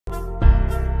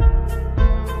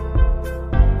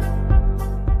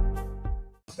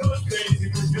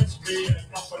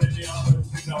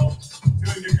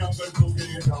Hey,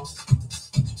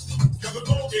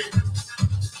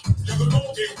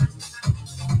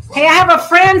 I have a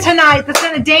friend tonight that's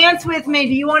going to dance with me.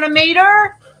 Do you want to meet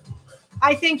her?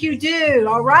 I think you do.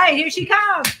 All right, here she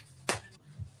comes.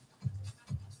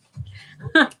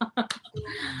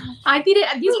 I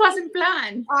didn't. This wasn't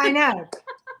planned. I know.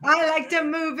 I like to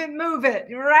move it,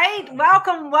 right?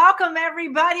 Welcome,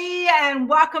 everybody, and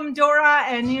welcome, Dora.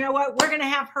 And you know what? We're going to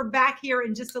have her back here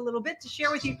in just a little bit to share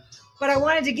with you. But I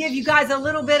wanted to give you guys a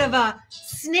little bit of a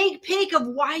sneak peek of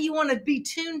why you want to be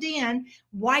tuned in,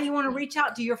 why you want to reach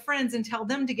out to your friends and tell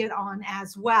them to get on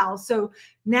as well. So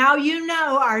now you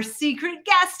know our secret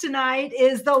guest tonight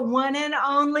is the one and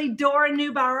only Dora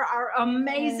Neubauer, our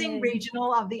amazing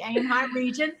regional of the Aim High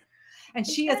region. And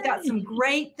she has got some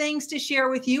great things to share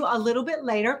with you a little bit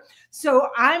later. So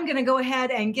I'm going to go ahead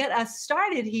and get us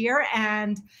started here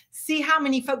and see how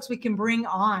many folks we can bring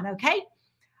on. Okay.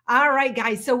 All right,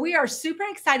 guys. So we are super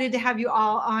excited to have you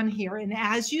all on here. And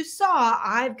as you saw,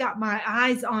 I've got my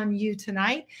eyes on you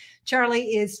tonight.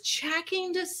 Charlie is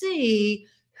checking to see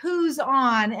who's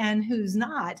on and who's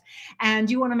not. And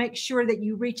you want to make sure that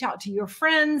you reach out to your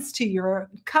friends, to your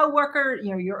coworker,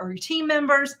 your team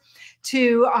members,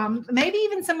 to maybe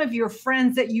even some of your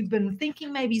friends that you've been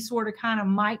thinking maybe sort of kind of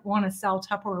might want to sell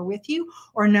Tupperware with you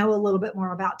or know a little bit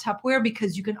more about Tupperware,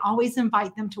 because you can always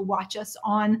invite them to watch us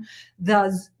on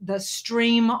the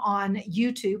stream on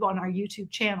YouTube, on our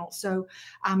YouTube channel. So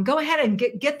go ahead and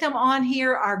get them on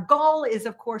here. Our goal is,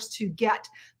 of course, to get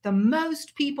the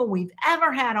most people we've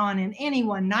ever had on in any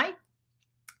one night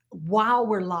while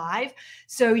we're live.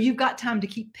 So you've got time to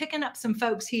keep picking up some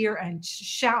folks here and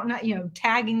shouting,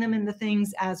 tagging them in the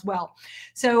things as well.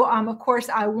 So, of course,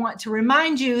 I want to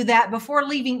remind you that before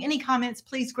leaving any comments,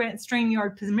 please grant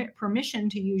StreamYard permission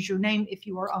to use your name if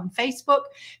you are on Facebook.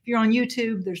 If you're on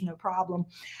YouTube, there's no problem.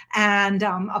 And,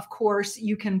 of course,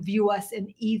 you can view us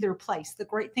in either place. The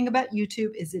great thing about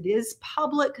YouTube is it is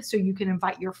public, so you can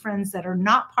invite your friends that are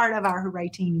not part of our Hooray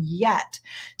team yet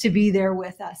to be there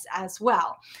with us as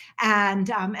well.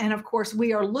 And of course,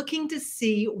 we are looking to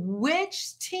see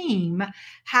which team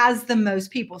has the most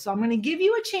people. So I'm going to give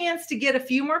you a chance to get a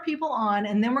few more people on,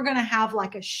 and then we're going to have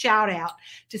like a shout out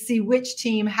to see which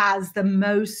team has the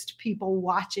most people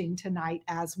watching tonight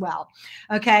as well.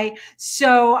 Okay,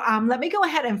 so let me go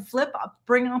ahead and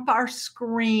bring up our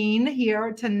screen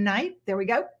here tonight. There we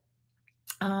go.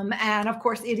 And of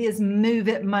course, it is Move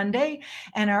It Monday,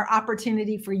 and our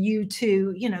opportunity for you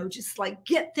to, just like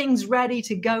get things ready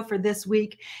to go for this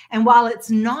week. And while it's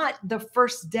not the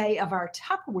first day of our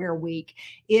Tupperware week,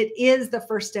 it is the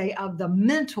first day of the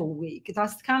mental week.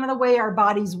 That's kind of the way our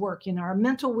bodies work. Our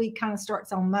mental week kind of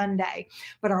starts on Monday,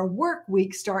 but our work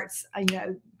week starts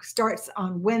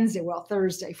on Wednesday, well,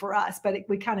 Thursday for us, but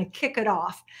we kind of kick it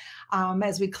off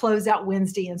as we close out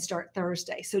Wednesday and start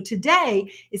Thursday. So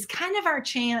today is kind of our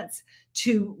chance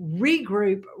to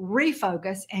regroup,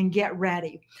 refocus, and get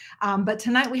ready. But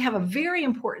tonight we have a very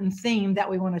important theme that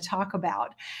we want to talk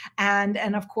about. And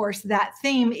of course, that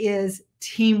theme is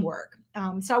teamwork.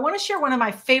 So I want to share one of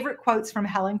my favorite quotes from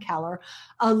Helen Keller.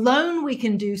 Alone we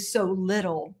can do so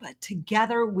little, but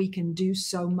together we can do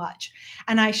so much.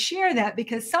 And I share that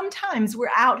because sometimes we're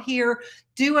out here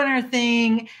doing our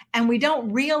thing and we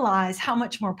don't realize how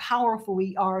much more powerful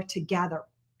we are together.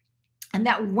 And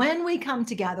that when we come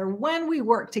together, when we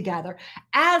work together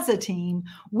as a team,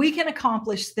 we can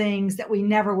accomplish things that we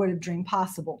never would have dreamed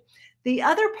possible. The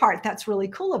other part that's really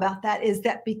cool about that is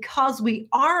that because we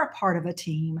are a part of a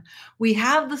team, we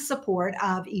have the support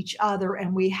of each other,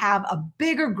 and we have a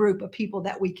bigger group of people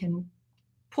that we can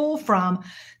pull from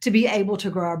to be able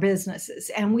to grow our businesses.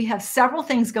 And we have several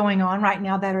things going on right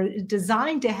now that are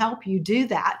designed to help you do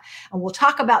that. And we'll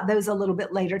talk about those a little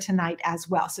bit later tonight as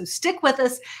well. So stick with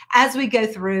us as we go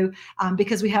through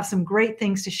because we have some great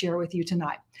things to share with you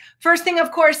tonight. First thing,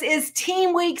 of course, is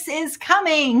Team Weeks is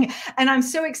coming. And I'm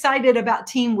so excited about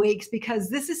Team Weeks because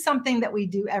this is something that we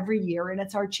do every year. And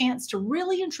it's our chance to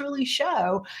really and truly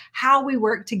show how we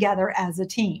work together as a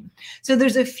team. So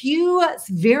there's a few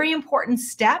very important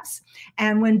steps.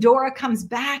 And when Dora comes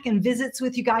back and visits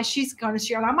with you guys, she's going to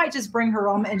share. And I might just bring her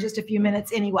on in just a few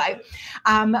minutes anyway.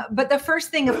 But the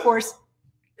first thing, of course,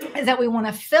 is that we want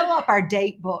to fill up our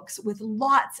date books with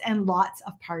lots and lots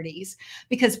of parties,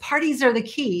 because parties are the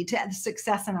key to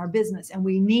success in our business. And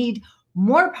we need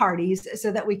more parties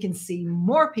so that we can see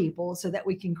more people, so that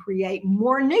we can create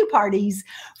more new parties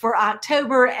for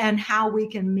October, and how we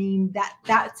can mean that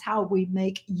that's how we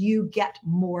make you get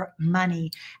more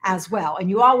money as well. And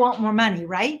you all want more money,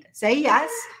 right? Say yes,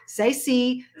 say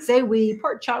see, say we.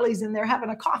 Poor Charlie's in there having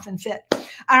a coughing fit.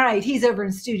 All right, he's over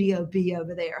in Studio B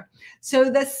over there. So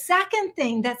the second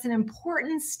thing that's an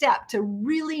important step to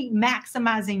really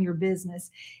maximizing your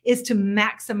business is to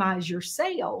maximize your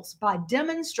sales by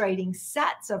demonstrating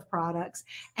sets of products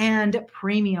and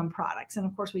premium products. And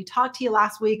of course, we talked to you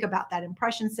last week about that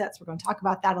impression sets. We're going to talk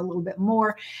about that a little bit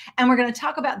more. And we're going to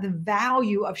talk about the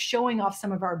value of showing off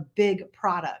some of our big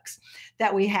products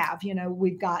that we have. You know,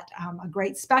 we've got a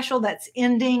great special that's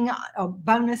ending, a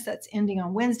bonus that's ending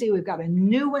on Wednesday. We've got a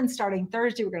new one starting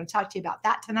Thursday. We're going to talk to you about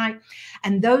that tonight.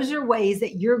 And those are ways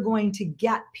that you're going to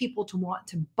get people to want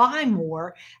to buy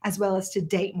more, as well as to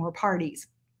date more parties.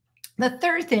 The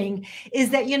third thing is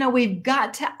that, you know, we've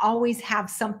got to always have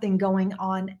something going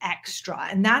on extra.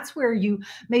 And that's where you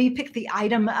maybe pick the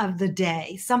item of the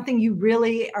day, something you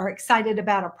really are excited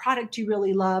about, a product you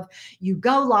really love. You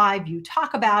go live, you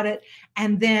talk about it,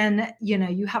 and then, you know,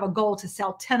 you have a goal to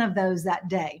sell 10 of those that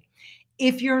day.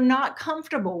 If you're not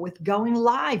comfortable with going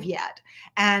live yet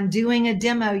and doing a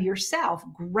demo yourself,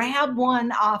 grab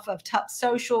one off of Tup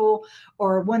Social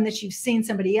or one that you've seen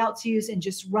somebody else use and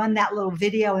just run that little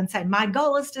video and say, my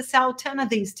goal is to sell 10 of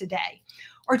these today.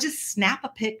 Or just snap a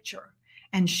picture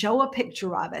and show a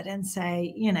picture of it and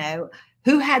say, you know,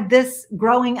 who had this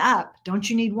growing up?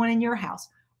 Don't you need one in your house?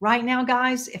 Right now,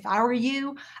 guys, if I were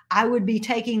you, I would be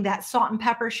taking that salt and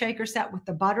pepper shaker set with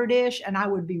the butter dish, and I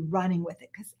would be running with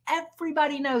it, because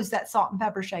everybody knows that salt and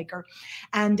pepper shaker,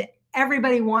 and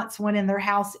everybody wants one in their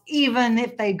house, even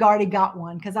if they already got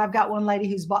one. Because I've got one lady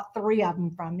who's bought 3 of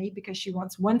them from me, because she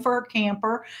wants one for her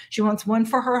camper, she wants one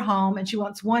for her home, and she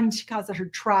wants one, she calls it her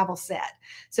travel set.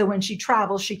 So when she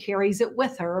travels, she carries it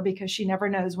with her, because she never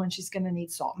knows when she's going to need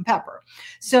salt and pepper.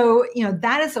 So, you know,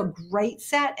 that is a great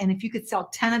set. And if you could sell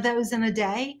 10 of those in a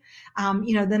day,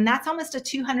 you know, then that's almost a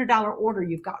 $200 order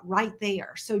you've got right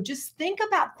there. So just think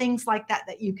about things like that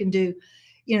that you can do,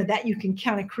 you know, that you can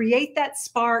kind of create that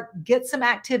spark, get some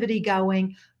activity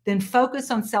going, then focus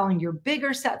on selling your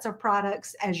bigger sets of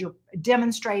products as you're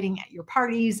demonstrating at your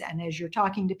parties and as you're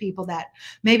talking to people that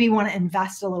maybe want to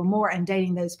invest a little more in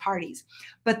dating those parties.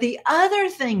 But the other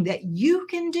thing that you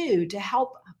can do to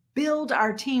help build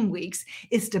our team weeks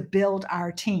is to build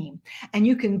our team. And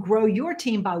you can grow your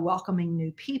team by welcoming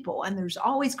new people. And there's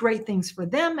always great things for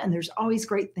them, and there's always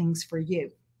great things for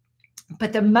you.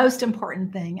 But the most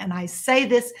important thing, and I say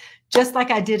this just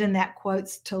like I did in that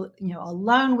quotes, to, you know,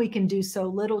 alone we can do so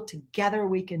little, together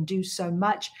we can do so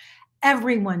much.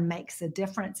 Everyone makes a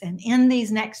difference. And in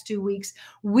these next 2 weeks,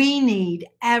 we need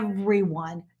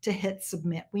everyone to hit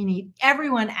submit. We need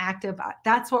everyone active.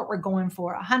 That's what we're going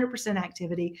for, 100%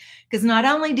 activity, because not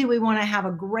only do we want to have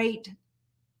a great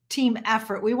team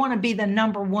effort, we want to be the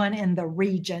 #1 in the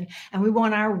region, and we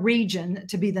want our region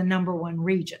to be the #1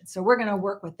 region. So we're going to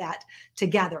work with that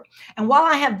together. And while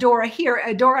I have Dora here,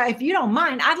 Dora, if you don't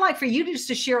mind, I'd like for you just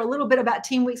to share a little bit about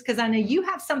Team Weeks, because I know you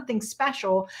have something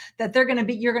special that you're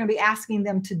going to be asking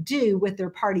them to do with their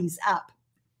parties up.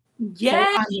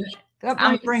 Yes.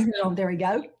 So bring it on. There we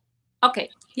go. Okay.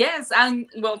 Yes. And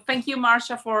well, thank you,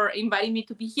 Marsha, for inviting me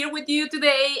to be here with you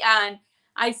today. And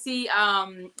I see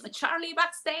Charlie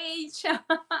backstage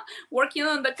working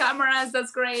on the cameras.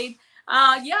 That's great.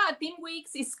 Yeah, Team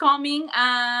Weeks is coming,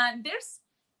 and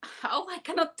I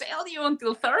cannot tell you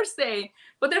until Thursday,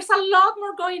 but there's a lot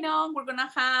more going on. We're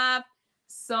gonna have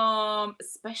some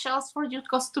specials for your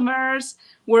customers.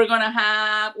 We're gonna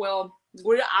have, well,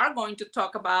 we are going to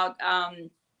talk about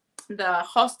the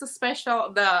host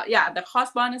special, the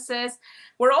host bonuses.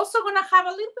 We're also gonna have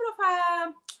a little bit of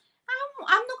a,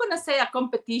 I'm not going to say a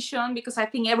competition, because I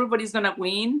think everybody's going to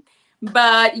win,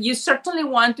 but you certainly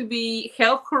want to be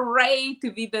hell hooray to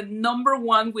be the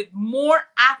 #1 with more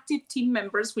active team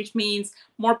members, which means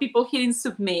more people hitting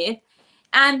submit.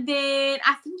 And then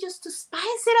I think just to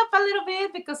spice it up a little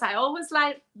bit, because I always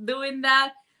like doing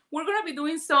that, we're going to be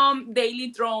doing some daily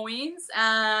drawings.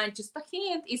 And just a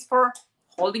hint, is for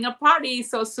holding a party.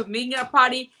 So submitting a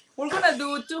party, we're going to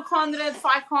do 200,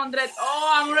 500. Oh,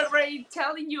 I'm already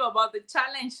telling you about the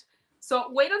challenge.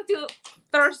 So wait until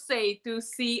Thursday to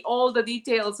see all the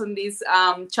details on this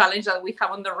challenge that we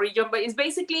have on the region. But it's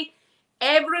basically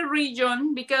every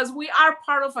region, because we are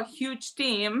part of a huge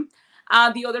team.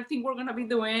 The other thing we're going to be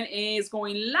doing is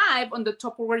going live on the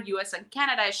Tupperware US and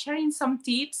Canada, sharing some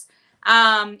tips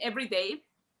every day.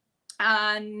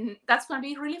 And that's going to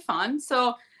be really fun.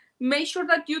 So make sure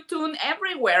that you tune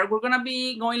everywhere. We're going to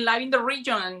be going live in the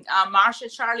region.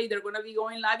 Marsha, Charlie, they're going to be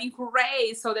going live in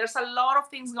Hooray. So there's a lot of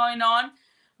things going on.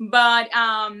 But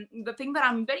the thing that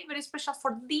I'm very, very special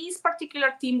for these particular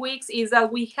team weeks is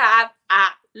that we have a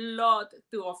lot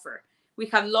to offer. We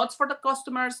have lots for the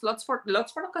customers, lots for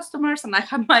the customers, and I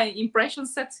have my impression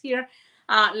sets here.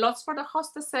 Lots for the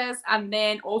hostesses, and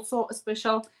then also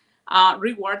special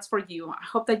rewards for you. I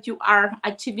hope that you are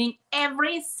achieving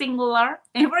every single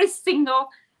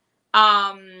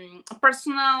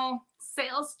personal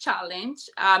sales challenge.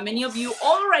 Many of you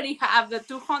already have the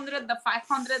 200, the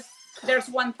 500. There's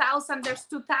 1,000, there's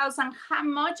 2,000. How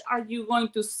much are you going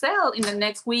to sell in the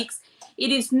next weeks?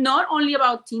 It is not only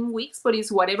about team weeks, but it's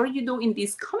whatever you do in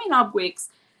these coming up weeks.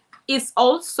 It's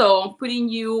also putting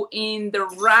you in the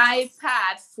right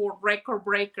path for record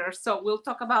breakers. So we'll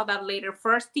talk about that later.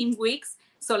 First, team weeks.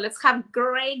 So let's have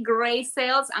great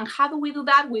sales. And how do we do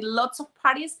that? With lots of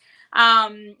parties.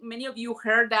 Many of you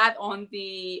heard that on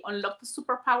Unlock the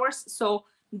Superpowers. So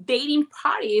dating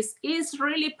parties is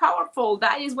really powerful.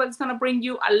 That is what's going to bring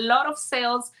you a lot of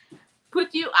sales,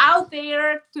 put you out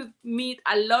there to meet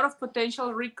a lot of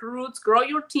potential recruits, grow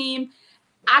your team,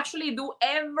 actually do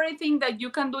everything that you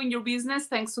can do in your business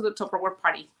thanks to the Tupperware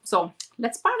party. So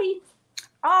let's party.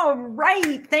 All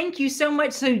right. Thank you so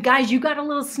much. So guys, you got a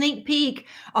little sneak peek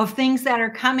of things that are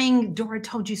coming. Dora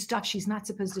told you stuff she's not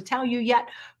supposed to tell you yet,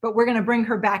 but we're going to bring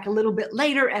her back a little bit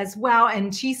later as well.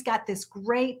 And she's got this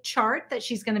great chart that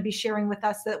she's going to be sharing with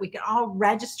us so that we can all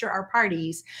register our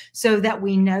parties so that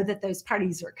we know that those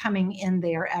parties are coming in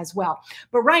there as well.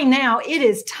 But right now it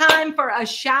is time for a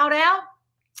shout out.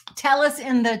 Tell us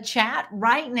in the chat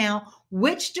right now,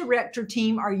 which director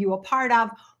team are you a part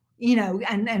of? You know,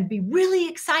 and be really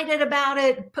excited about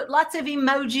it. Put lots of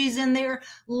emojis in there.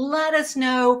 Let us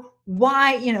know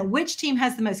why, you know, which team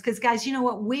has the most. Because guys, you know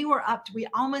what? We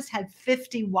almost had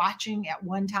 50 watching at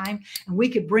one time, and we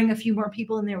could bring a few more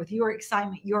people in there with your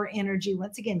excitement, your energy.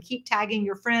 Once again, keep tagging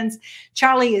your friends.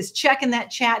 Charlie is checking that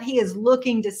chat. He is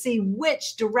looking to see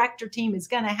which director team is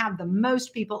going to have the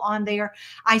most people on there.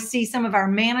 I see some of our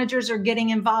managers are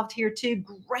getting involved here too.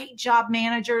 Great job,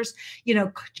 managers. You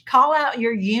know, call out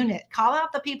your unit, call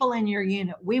out the people in your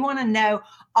unit. We want to know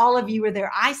all of you are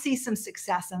there. I see some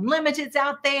Success Unlimiteds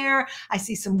out there. I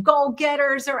see some goal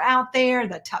getters are out there.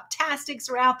 The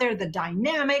Tuptastics are out there. The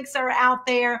Dynamics are out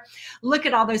there. Look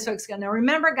at all those folks. Now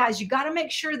remember, guys, you got to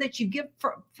make sure that you give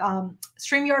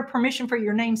StreamYard permission for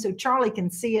your name so Charlie can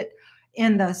see it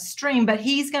in the stream, but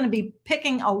he's going to be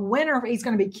picking a winner. He's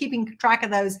going to be keeping track of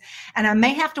those. And I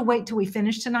may have to wait till we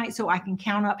finish tonight so I can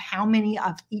count up how many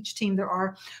of each team there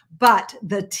are. But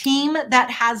the team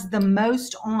that has the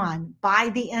most on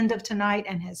by the end of tonight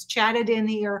and has chatted in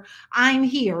here, I'm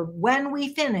here, when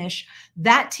we finish,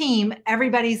 that team,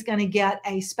 everybody's going to get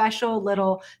a special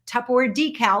little Tupperware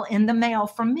decal in the mail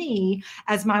from me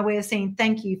as my way of saying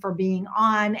thank you for being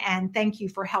on and thank you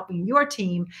for helping your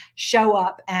team show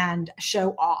up and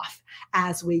show off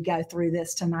as we go through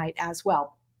this tonight as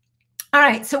well. All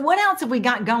right, so what else have we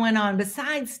got going on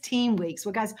besides team weeks?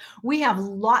 Well, guys, we have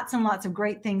lots and lots of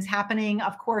great things happening.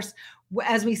 Of course,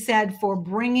 as we said, for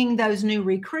bringing those new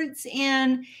recruits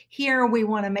in here, we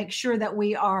want to make sure that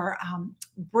we are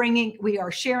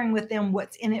sharing with them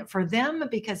what's in it for them,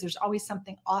 because there's always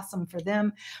something awesome for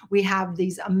them. We have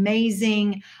these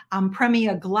amazing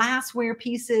Premier glassware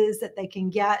pieces that they can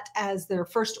get as their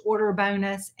first order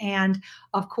bonus. And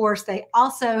of course, they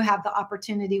also have the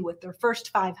opportunity with their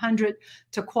first 500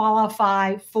 to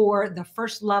qualify for the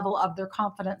first level of their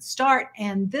Confidence Start.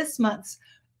 And this month's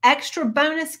extra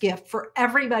bonus gift for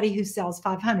everybody who sells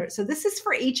 500. So this is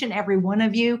for each and every one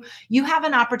of you. You have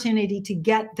an opportunity to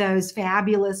get those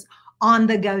fabulous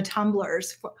on-the-go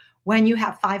tumblers when you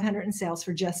have 500 in sales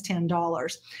for just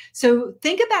 $10. So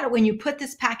think about it when you put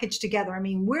this package together. I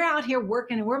mean, we're out here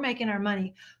working and we're making our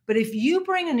money, but if you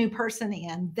bring a new person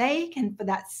in, they can, for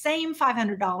that same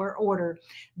 $500 order,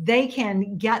 they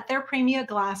can get their Premier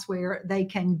glassware, they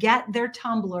can get their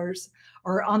tumblers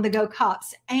or on-the-go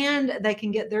cups, and they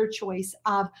can get their choice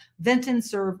of vent and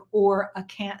serve or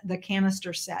the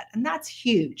canister set. And that's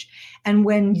huge. And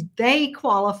when they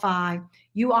qualify,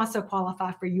 you also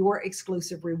qualify for your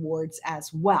exclusive rewards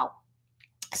as well.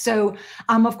 So,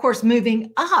 of course,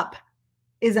 moving up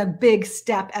is a big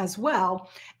step as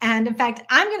well. And in fact,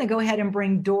 I'm going to go ahead and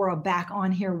bring Dora back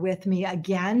on here with me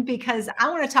again, because I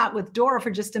want to talk with Dora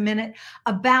for just a minute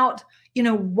about, you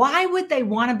know, why would they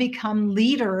want to become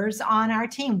leaders on our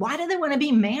team? Why do they want to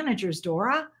be managers,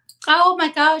 Dora? Oh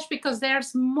my gosh, because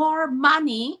there's more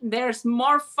money, there's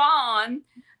more fun,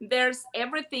 there's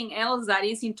everything else that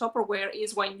is in Tupperware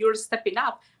is when you're stepping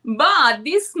up. But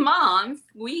this month,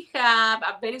 we have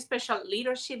a very special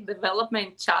leadership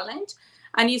development challenge.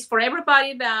 And it's for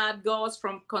everybody that goes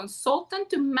from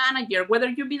consultant to manager, whether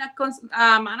you've been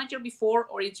a manager before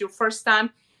or it's your first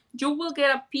time, you will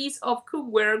get a piece of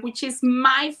cookware, which is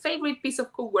my favorite piece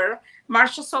of cookware.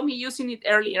 Marsha saw me using it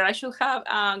earlier. I should have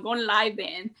gone live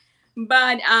then,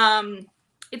 but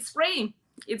it's free.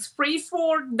 It's free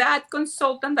for that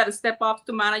consultant that step up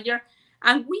to manager.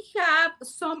 And we have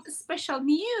some special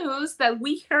news that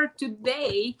we heard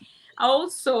today.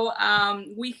 Also,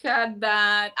 we had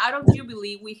that out of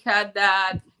Jubilee, we had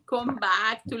that come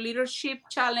back to leadership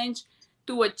challenge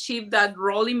to achieve that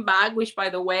rolling back, which, by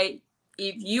the way,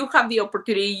 if you have the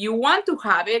opportunity, you want to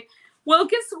have it. Well,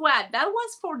 guess what? That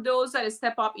was for those that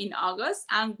step up in August,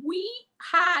 and we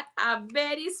had a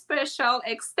very special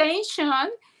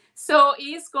extension. So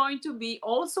it's going to be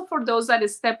also for those that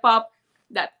step up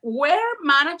that were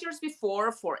managers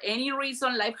before for any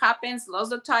reason, life happens, lost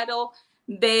the title,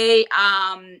 they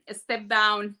step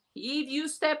down. If you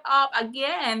step up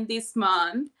again this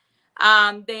month,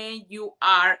 then you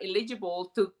are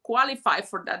eligible to qualify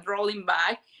for that rolling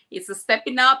back. It's a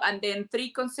stepping up and then 3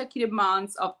 consecutive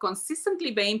months of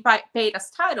consistently being paid as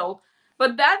title.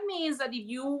 But that means that if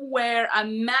you were a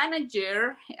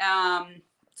manager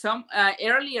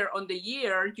earlier on the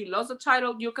year, you lost the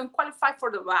title, you can qualify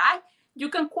for the back. You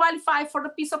can qualify for the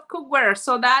piece of cookware.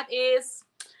 So that is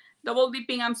double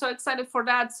dipping. I'm so excited for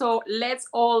that. So let's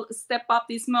all step up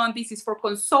this month. This is for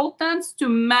consultants to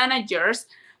managers.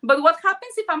 But what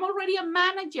happens if I'm already a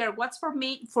manager? What's for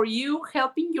me, for you,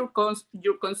 helping your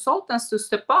consultants to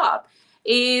step up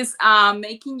is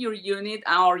making your unit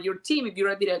or your team, if you're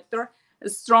a director,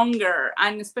 stronger.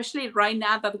 And especially right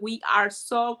now that we are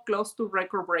so close to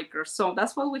record breakers. So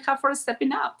that's what we have for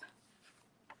stepping up.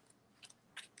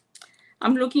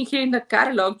 I'm looking here in the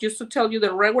catalog just to tell you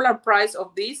the regular price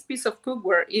of this piece of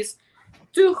cookware is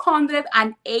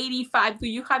 $285. Do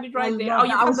you have it right there? Oh,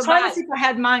 you I was trying to see if I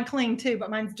had mine clean too, but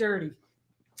mine's dirty.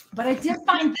 But I did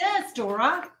find this,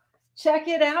 Dora. Check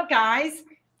it out, guys.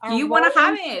 You want to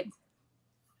have it?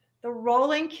 The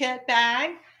rolling kit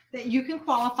bag that you can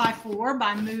qualify for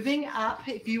by moving up.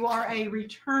 If you are a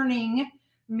returning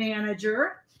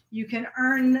manager, you can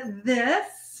earn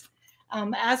this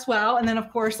as well. And then,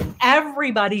 of course,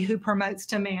 everybody who promotes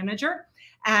to manager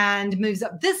and moves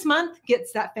up this month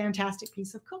gets that fantastic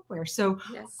piece of cookware. So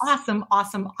yes. Awesome,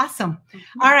 awesome, awesome.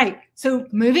 Mm-hmm. All right. So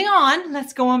moving on,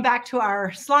 let's go on back to our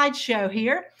slideshow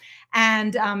here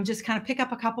and just kind of pick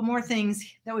up a couple more things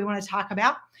that we want to talk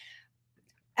about.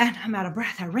 And I'm out of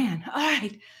breath. I ran. All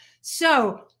right.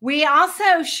 So we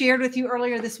also shared with you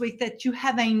earlier this week that you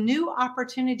have a new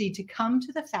opportunity to come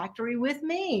to the factory with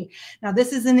me. Now,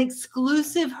 this is an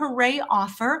exclusive Hooray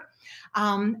offer.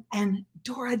 And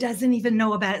Dora doesn't even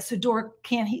know about it. So Dora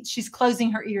can't, she's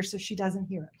closing her ears so she doesn't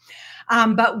hear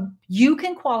it. But you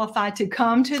can qualify to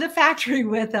come to the factory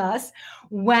with us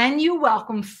when you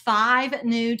welcome 5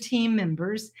 new team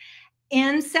members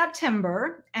in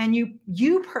September, and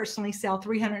you personally sell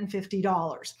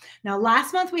 $350. Now,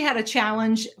 last month we had a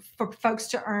challenge for folks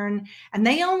to earn, and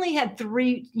they only had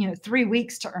 3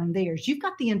 weeks to earn theirs. You've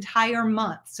got the entire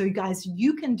month. So you guys,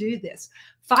 you can do this.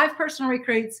 5 personal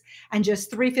recruits and just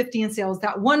 $350 in sales.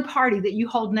 That one party that you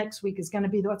hold next week is going to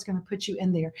be what's going to put you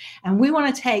in there. And we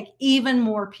want to take even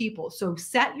more people. So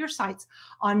set your sights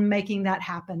on making that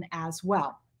happen as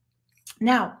well.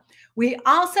 Now, we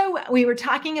were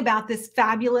talking about this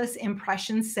fabulous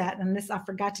impression set, and this, I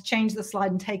forgot to change the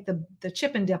slide and take the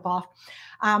chip and dip off.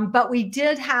 But we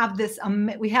did have this,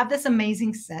 we have this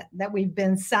amazing set that we've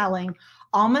been selling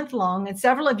all month long, and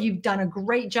several of you have done a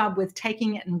great job with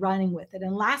taking it and running with it.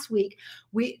 And last week,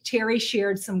 Terry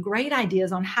shared some great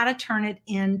ideas on how to turn it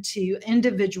into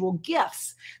individual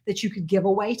gifts that you could give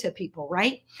away to people,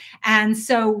 right? And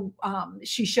so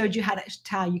she showed you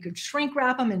how you could shrink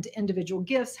wrap them into individual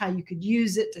gifts, how you could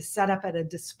use it to set up at a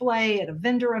display at a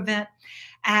vendor event.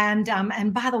 And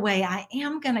by the way, I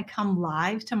am going to come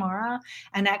live tomorrow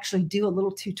and actually do a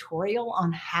little tutorial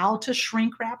on how to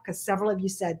shrink wrap, because several of you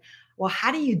said, well,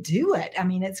 how do you do it? I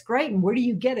mean, it's great. And where do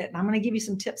you get it? And I'm going to give you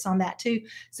some tips on that too,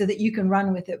 so that you can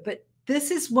run with it. But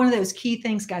this is one of those key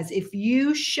things, guys. If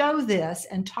you show this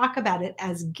and talk about it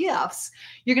as gifts,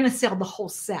 you're going to sell the whole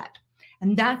set.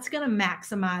 And that's going to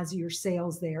maximize your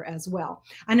sales there as well.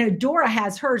 I know Dora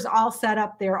has hers all set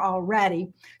up there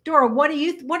already. Dora, what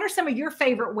are some of your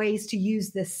favorite ways to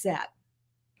use this set?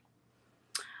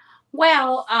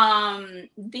 Well,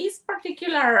 this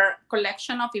particular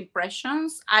collection of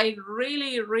impressions, I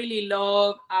really, really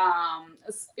love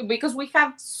because we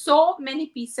have so many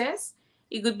pieces.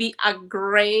 It would be a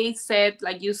great set,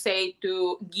 like you say,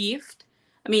 to gift.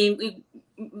 I mean,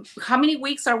 how many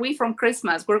weeks are we from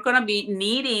Christmas? We're gonna be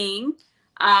needing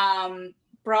um,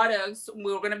 products.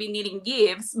 We're gonna be needing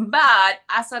gifts, but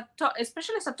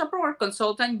especially as a Tupperware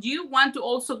consultant, you want to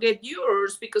also get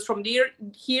yours because from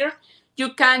here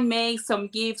you can make some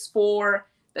gifts for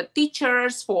the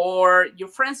teachers, for your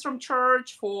friends from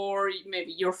church, for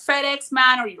maybe your FedEx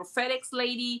man or your FedEx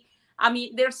lady. I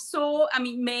mean,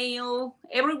 mail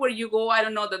everywhere you go. I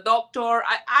don't know, the doctor.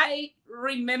 I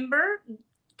remember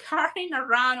carrying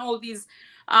around all these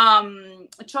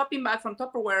shopping bag from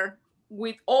Tupperware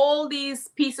with all these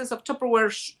pieces of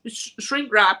Tupperware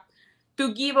shrink wrap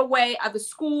to give away at the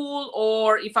school,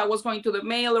 or if I was going to the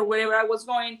mail or wherever I was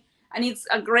going. And it's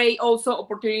a great also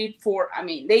opportunity for, I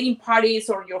mean, dating parties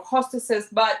or your hostesses.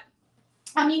 But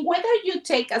I mean, whether you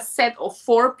take a set of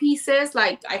 4 pieces,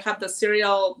 like I have the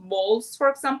cereal bowls, for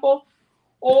example,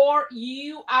 or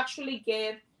you actually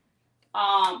get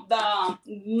the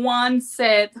one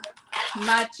set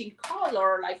matching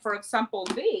color, like for example,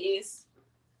 this,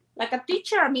 like a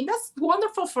teacher. I mean, that's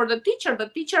wonderful for the teacher. The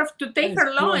teacher to take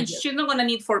her lunch, she's not gonna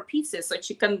need 4 pieces, so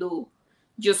she can do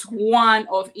just one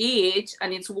of each,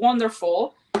 and it's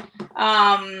wonderful.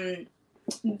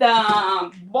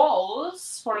 The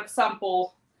balls, for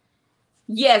example,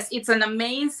 yes, it's an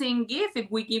amazing gift if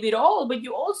we give it all, but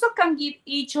you also can give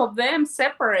each of them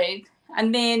separate.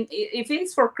 And then if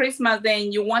it's for Christmas,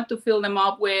 then you want to fill them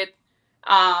up with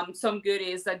some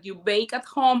goodies that you bake at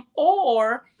home,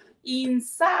 or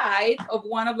inside of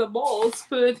one of the bowls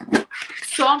put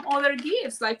some other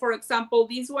gifts. Like for example,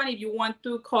 this one, if you want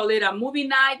to call it a movie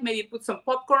night, maybe put some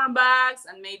popcorn bags,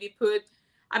 and maybe put,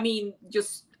 I mean,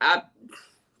 just a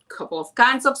couple of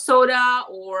cans of soda,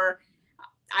 or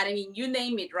I mean, you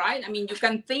name it, right? I mean, you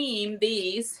can theme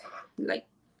this, like,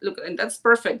 look, and that's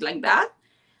perfect like that.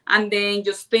 And then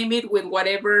just theme it with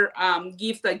whatever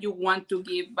gift that you want to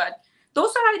give. But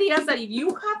those are ideas that if you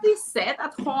have this set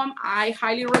at home, I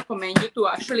highly recommend you to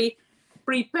actually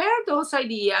prepare those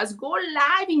ideas, go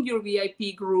live in your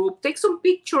VIP group, take some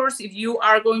pictures if you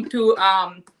are going to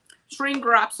shrink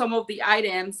wrap some of the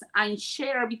items and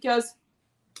share, because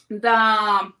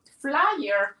the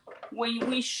flyer, when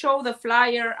we show the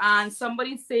flyer and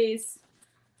somebody says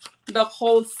the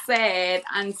whole set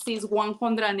and sees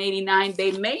 189,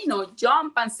 they may not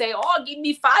jump and say, oh, give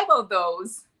me 5 of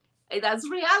those. That's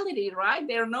reality, right?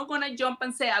 They're not going to jump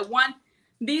and say, I want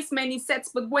these many sets.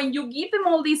 But when you give them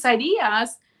all these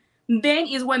ideas, then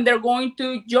is when they're going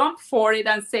to jump for it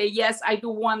and say, yes, I do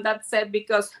want that set,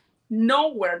 because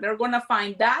nowhere they're going to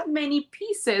find that many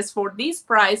pieces for this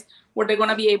price where they're going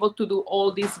to be able to do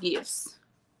all these gifts.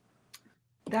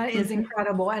 That is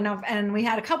incredible. And we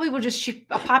had a couple people just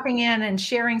popping in and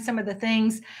sharing some of the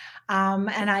things.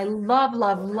 And I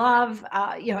love,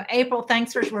 April,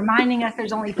 thanks for reminding us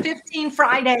there's only 15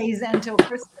 Fridays until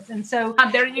Christmas. And so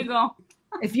there you go.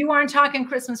 If you aren't talking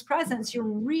Christmas presents, you're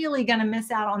really going to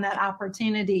miss out on that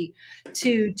opportunity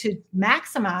to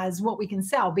maximize what we can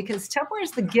sell, because Tupperware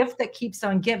is the gift that keeps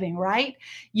on giving, right?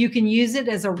 You can use it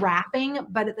as a wrapping,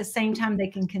 but at the same time, they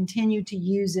can continue to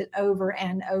use it over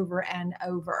and over and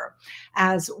over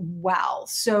as well.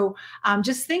 So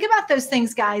just think about those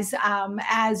things, guys,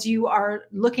 as you are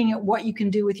looking at what you can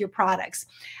do with your products.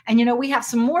 And, you know, we have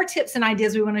some more tips and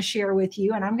ideas we want to share with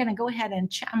you. And I'm going to go ahead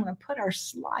and I'm going to put our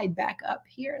slide back up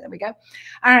here. There we go.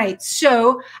 All right.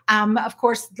 So, of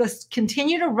course, let's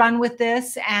continue to run with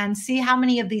this and see how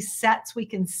many of these sets we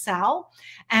can sell,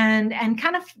 and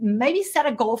kind of maybe set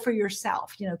a goal for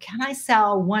yourself. You know, can I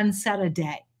sell 1 set a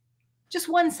day? Just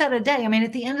 1 set a day. I mean,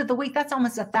 at the end of the week, that's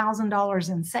almost $1,000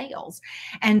 in sales.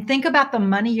 And think about the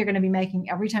money you're going to be making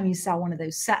every time you sell one of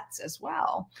those sets as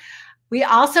well. We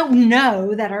also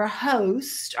know that our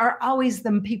hosts are always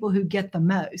the people who get the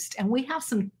most. And we have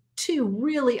 2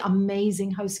 really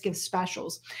amazing host gift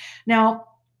specials. Now,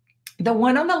 the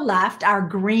one on the left, our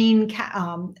green,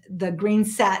 the green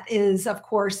set is, of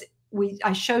course,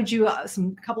 I showed you a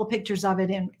couple of pictures of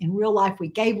it in real life. We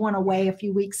gave one away a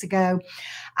few weeks ago.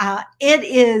 It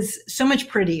is so much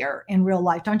prettier in real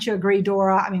life. Don't you agree,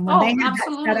 Dora? I mean, when they have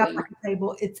that set up on the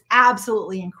table, it's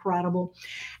absolutely incredible.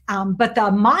 But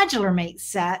the modular mate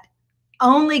set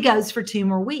only goes for 2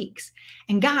 more weeks.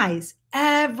 And guys,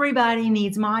 everybody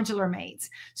needs modular mates.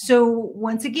 So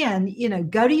once again, you know,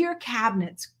 go to your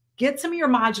cabinets, get some of your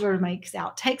modular makes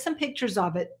out, take some pictures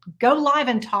of it, go live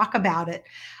and talk about it,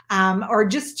 or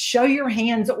just show your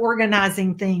hands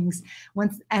organizing things.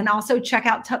 And also check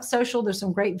out Tup Social. There's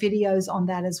some great videos on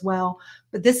that as well.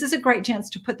 But this is a great chance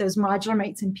to put those modular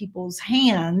mates in people's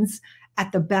hands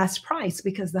at the best price,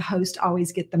 because the host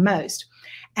always get the most.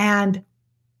 And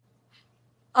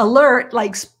alert,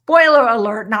 like spoiler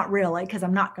alert, not really, because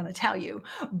I'm not going to tell you,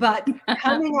 but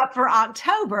coming up for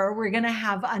October, we're going to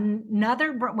have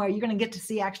another, well, you're going to get to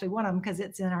see actually one of them because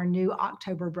it's in our new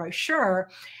October brochure.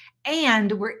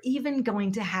 And we're even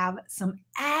going to have some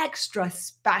extra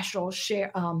special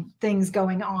things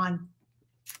going on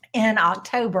in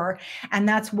October. And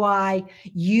that's why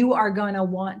you are going to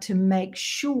want to make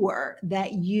sure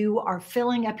that you are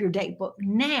filling up your date book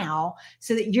now,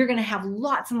 so that you're going to have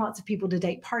lots and lots of people to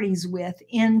date parties with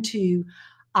into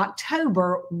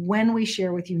October, when we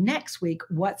share with you next week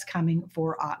what's coming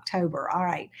for October. All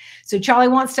right. So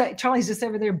Charlie's just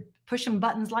over there pushing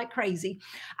buttons like crazy.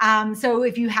 So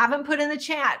if you haven't put in the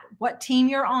chat what team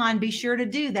you're on, be sure to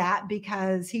do that,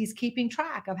 because he's keeping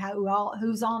track of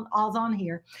who's on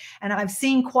here. And I've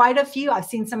seen quite a few. I've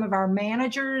seen some of our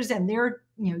managers and their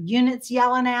units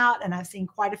yelling out, and I've seen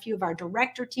quite a few of our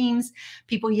director teams,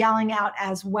 people yelling out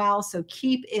as well. So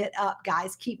keep it up,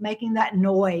 guys. Keep making that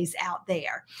noise out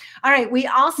there. All right. We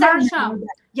also know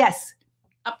that, yes.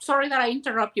 I'm sorry that I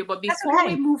interrupt you, but before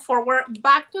we move forward,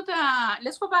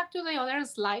 let's go back to the other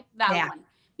slide, that one.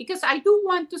 Because I do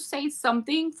want to say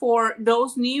something for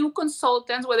those new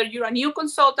consultants, whether you're a new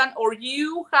consultant or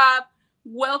you have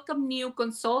welcomed new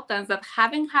consultants that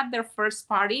haven't had their first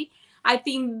party. I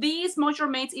think this Mojo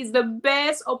Mates is the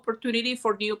best opportunity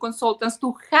for new consultants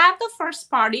to have the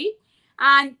first party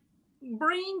and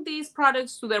bring these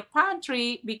products to their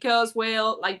pantry, because,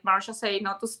 well, like Marsha said,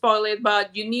 not to spoil it,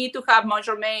 but you need to have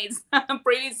Mojo Mates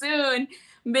pretty soon,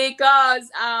 because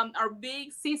our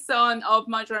big season of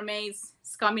Mojo Mates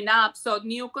is coming up. So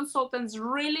new consultants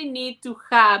really need to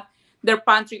have their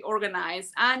pantry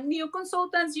organized. And new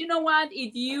consultants, you know what?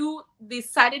 If you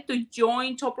decided to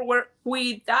join Tupperware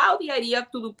without the idea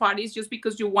to do parties just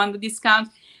because you want the discount,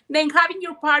 then having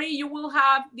your party, you will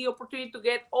have the opportunity to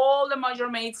get all the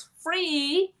Mojo Mates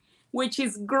free, which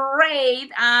is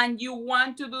great. And you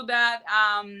want to do that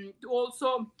to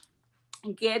also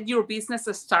get your business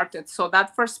started. So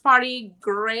that first party,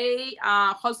 great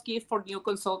host gift for new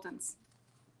consultants.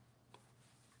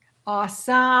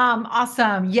 Awesome.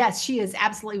 Awesome. Yes, she is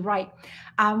absolutely right.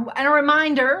 And a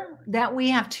reminder that we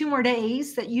have 2 more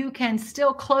days that you can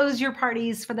still close your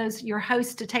parties for your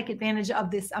hosts to take advantage of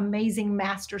this amazing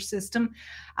master system.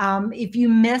 If you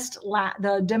missed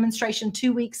the demonstration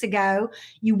 2 weeks ago,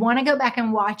 you want to go back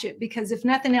and watch it, because if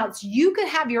nothing else, you could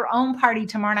have your own party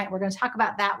tomorrow night. We're going to talk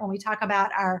about that when we talk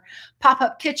about our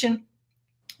pop-up kitchen.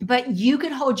 But you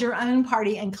could hold your own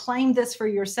party and claim this for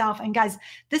yourself. And guys,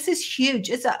 this is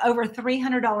huge. It's over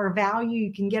 $300 value.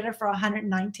 You can get it for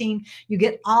 $119. You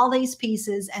get all these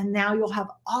pieces, and now you'll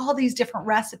have all these different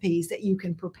recipes that you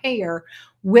can prepare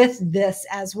with this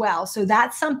as well. So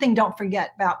that's something don't forget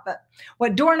about. But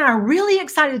what Dora and I are really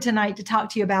excited tonight to talk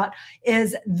to you about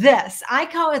is this. I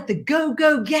call it the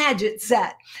Go-Go Gadget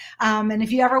set. And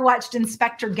if you ever watched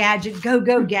Inspector Gadget,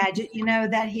 Go-Go Gadget, you know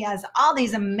that he has all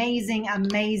these amazing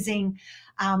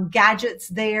gadgets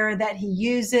there that he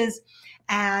uses.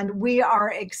 And we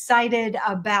are excited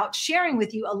about sharing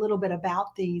with you a little bit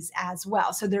about these as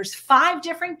well. So there's 5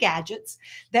 different gadgets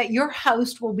that your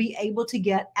host will be able to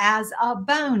get as a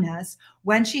bonus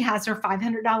when she has her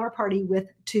 $500 party with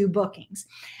 2 bookings.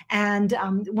 And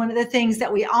one of the things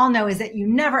that we all know is that you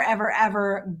never, ever,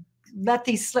 ever let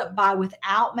these slip by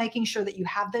without making sure that you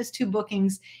have those 2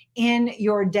 bookings in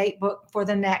your date book for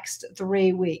the next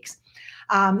 3 weeks.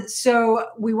 So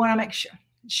we want to make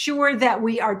sure that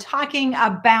we are talking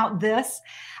about this.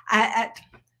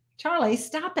 Charlie,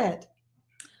 stop it.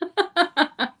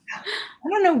 I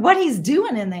don't know what he's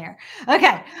doing in there.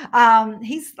 Okay. I'm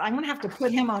going to have to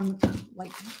put him on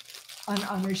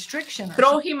restriction.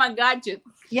 Throw him a gadget.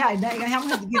 Yeah, I'm going to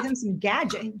have to give him some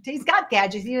gadgets. He's got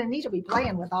gadgets. He doesn't need to be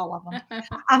playing with all of them.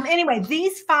 Anyway,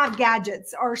 these 5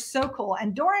 gadgets are so cool.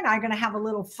 And Dora and I are going to have a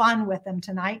little fun with them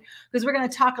tonight, because we're going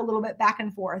to talk a little bit back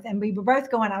and forth. And we were both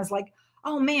going, I was like,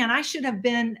 oh man, I should have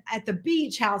been at the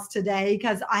beach house today,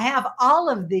 because I have all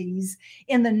of these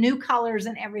in the new colors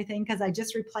and everything, because I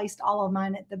just replaced all of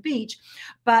mine at the beach.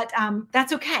 But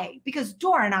that's okay, because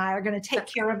Dora and I are going to take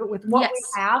care of it with what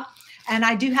we have. And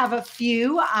I do have a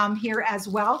few here as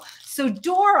well. So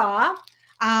Dora,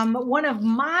 one of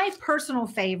my personal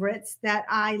favorites that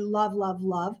I love, love,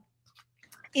 love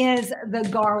is the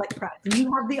garlic press. And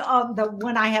you have the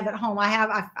one I have at home. I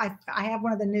have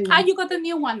one of the new Ah, ones. you got the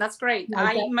new one. That's great.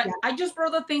 Yeah, yeah. I just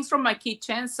brought the things from my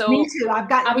kitchen, Me so too. We got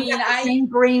the I same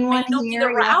green may one not be the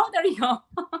here. Yeah. route. There you go.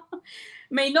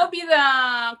 May not be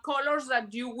the colors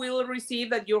that you will receive,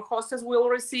 that your hostess will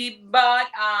receive, but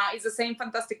it's the same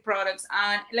fantastic products.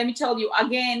 And let me tell you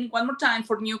again, one more time,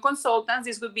 for new consultants,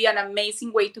 this would be an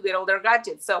amazing way to get all their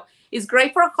gadgets. So it's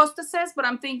great for hostesses, but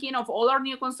I'm thinking of all our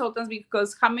new consultants,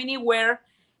 because how many were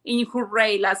in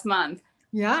Hooray last month?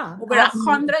 Yeah. Over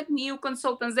 100 new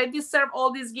consultants. They deserve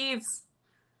all these gifts.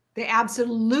 They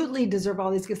absolutely deserve all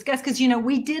these gifts, because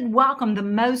we did welcome the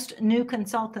most new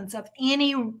consultants of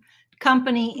any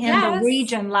company in the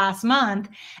region last month,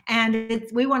 and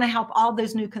we want to help all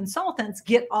those new consultants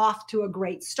get off to a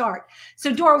great start.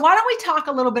 So Dora, why don't we talk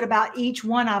a little bit about each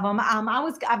one of them?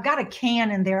 I've got a can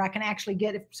in there I can actually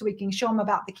get so we can show them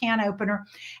about the can opener.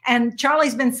 And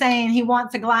Charlie's been saying he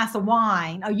wants a glass of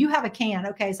wine. Oh, you have a can.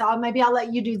 Okay, so maybe I'll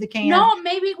let you do the can. No,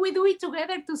 maybe we do it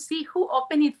together to see who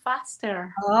open it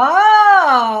faster.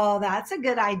 Oh, that's a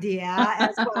good idea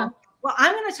as well. Well,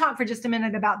 I'm going to talk for just a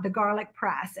minute about the garlic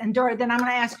press. And Dora, then I'm going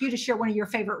to ask you to share one of your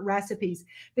favorite recipes,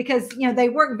 because, they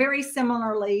work very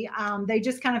similarly. They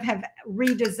just kind of have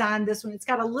redesigned this one. It's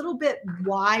got a little bit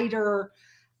wider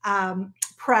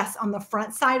press on the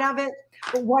front side of it.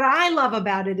 But what I love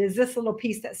about it is this little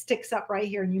piece that sticks up right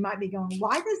here. And you might be going,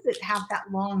 why does it have that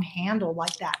long handle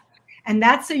like that? And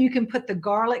that's so you can put the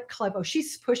garlic clove. Oh,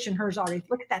 she's pushing hers already.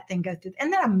 Look at that thing go through.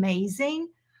 Isn't that amazing?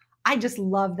 I just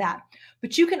love that.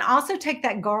 But you can also take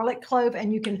that garlic clove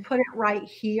and you can put it right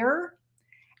here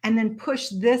and then push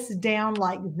this down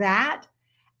like that.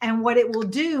 And what it will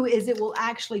do is it will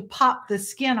actually pop the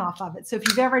skin off of it. So if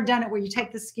you've ever done it where you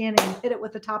take the skin and you hit it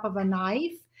with the top of a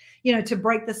knife, to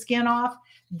break the skin off,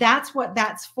 that's what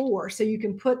that's for. So you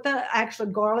can put the actual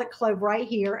garlic clove right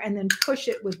here and then push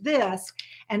it with this,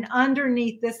 and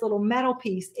underneath this little metal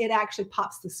piece, it actually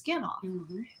pops the skin off.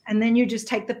 Mm-hmm. And then you just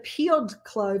take the peeled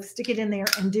clove, stick it in there,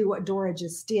 and do what Dora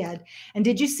just did. And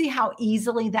did you see how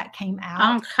easily that came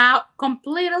out? How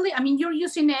completely, you're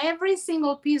using every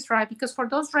single piece, right? Because for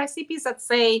those recipes that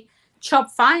say chop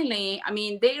finely,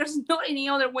 there's not any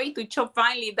other way to chop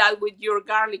finely that with your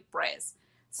garlic press.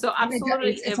 So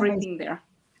absolutely it's everything there.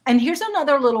 And here's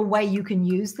another little way you can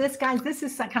use this, guys. This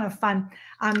is kind of fun.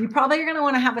 You probably are going to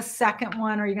want to have a second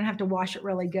one, or you're going to have to wash it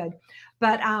really good.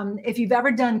 But if you've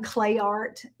ever done clay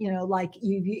art, like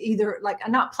you either like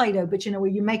not Play-Doh, but where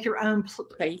you make your own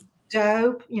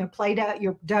dough, Play-Doh,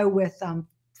 your dough with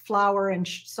flour and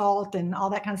salt and all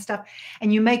that kind of stuff,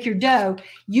 and you make your dough,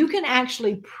 you can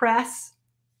actually press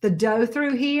the dough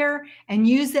through here and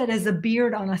use that as a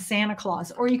beard on a Santa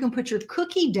Claus. Or you can put your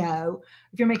cookie dough,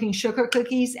 if you're making sugar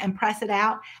cookies, and press it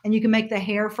out, and you can make the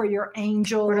hair for your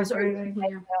angels or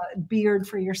a beard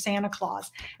for your Santa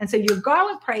Claus. And so your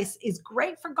garlic press is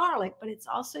great for garlic, but it's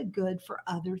also good for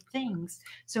other things.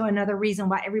 So another reason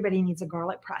why everybody needs a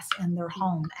garlic press in their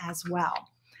home as well.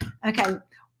 Okay,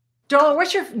 Dora,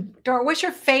 what's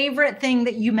your favorite thing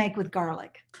that you make with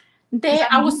garlic?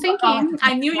 I was thinking,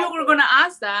 I knew you were going to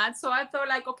ask that. So I thought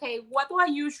okay, what do I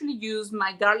usually use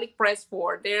my garlic press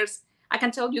for? I can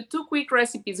tell you two quick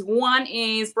recipes. One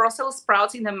is Brussels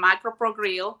sprouts in the micro pro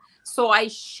grill. So I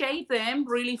shape them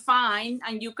really fine,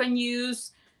 and you can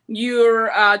use your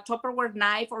Tupperware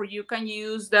knife, or you can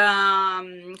use the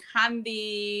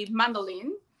handy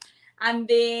mandolin. And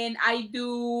then I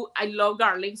love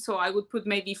garlic. So I would put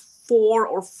maybe 4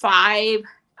 or 5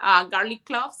 garlic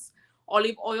cloves,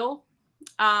 olive oil,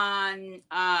 and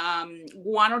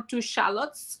 1 or 2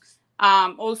 shallots,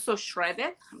 also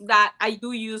shredded. That I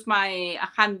do use my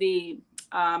handy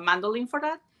mandolin for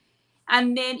that.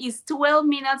 And then it's 12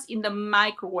 minutes in the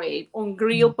microwave on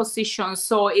grill position.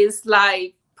 So it's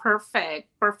like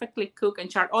perfectly cooked and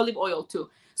charred. Olive oil too.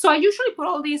 So I usually put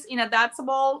all this in a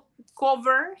bowl,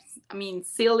 cover,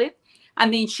 seal it,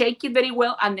 and then shake it very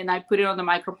well, and then I put it on the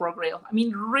micro pro grill.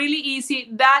 Really easy.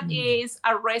 That is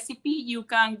a recipe you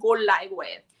can go live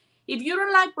with. If you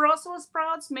don't like Brussels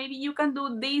sprouts, maybe you can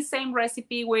do the same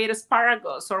recipe with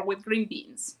asparagus or with green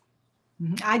beans.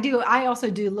 I also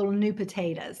do little new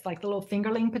potatoes, like the little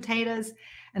fingerling potatoes,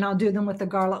 and I'll do them with the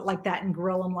garlic like that and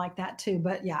grill them like that too.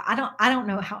 But yeah, I don't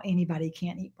know how anybody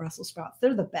can't eat Brussels sprouts.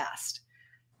 They're the best.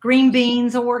 Green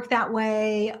beans will work that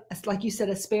way. Like you said,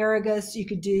 asparagus, you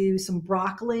could do some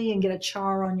broccoli and get a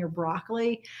char on your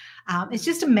broccoli. It's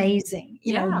just amazing,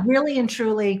 you know, really and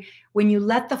truly, when you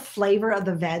let the flavor of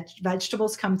the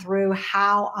vegetables come through,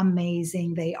 how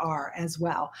amazing they are as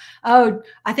well. Oh,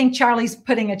 I think Charlie's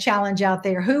putting a challenge out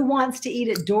there. Who wants to eat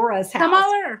at Dora's house? Come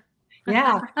over.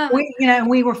 Yeah.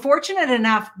 We were fortunate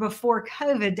enough before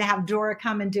COVID to have Dora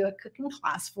come and do a cooking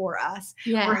class for us.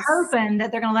 Yes. We're hoping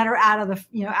that they're going to let her out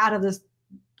of this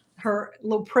her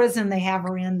little prison they have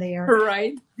her in there.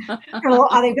 Right. They've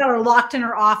got her locked in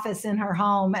her office in her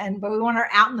home, but we want her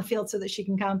out in the field so that she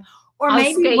can come. Or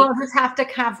maybe we'll just have to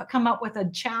come up with a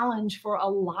challenge for a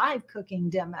live cooking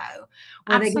demo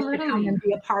where they get to come and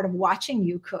be a part of watching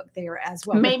you cook there as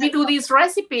well. Maybe do these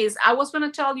recipes. I was going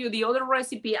to tell you the other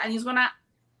recipe, and it's going to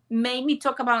make me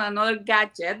talk about another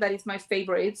gadget that is my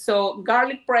favorite. So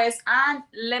garlic press and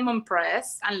lemon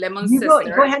press and lemon sister.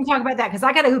 Go ahead and talk about that, because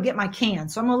I got to go get my can.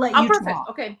 So I'm going to let you talk.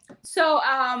 Okay. So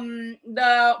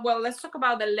let's talk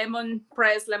about the lemon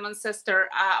press, lemon sister.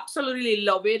 I absolutely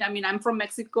love it. I mean, I'm from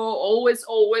Mexico. Always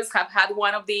have had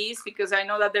one of these, because I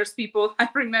know that there's people, I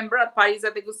remember at parties,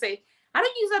 that they would say, I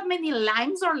don't use that many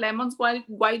limes or lemons.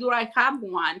 Why do I have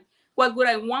one? What would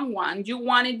I want one? You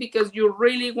want it because you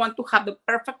really want to have the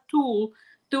perfect tool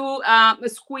to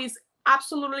squeeze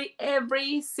absolutely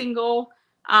every single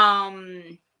all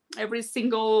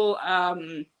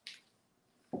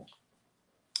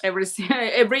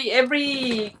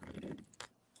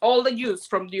the juice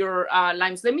from your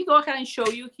limes. Let me go ahead and show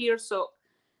you here. So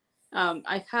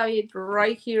I have it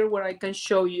right here where I can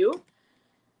show you,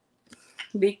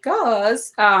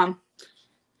 because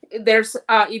there's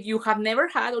if you have never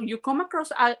had, or you come across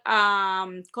a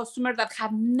customer that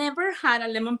have never had a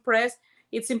lemon press,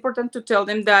 it's important to tell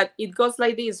them that it goes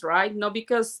like this, right? Not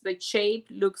because the shape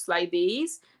looks like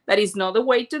this, that is not the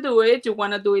way to do it. You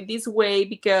want to do it this way,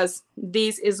 because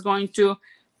this is going to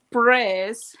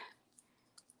press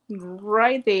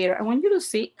right there. I want you to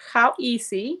see how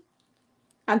easy.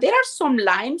 And there are some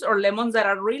limes or lemons that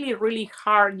are really, really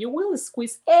hard. You will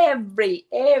squeeze every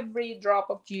drop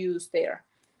of juice there.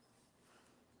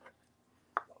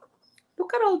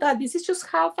 Look at all that. This is just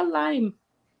half a lime.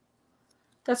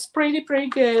 That's pretty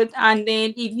good. And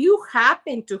then if you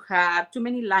happen to have too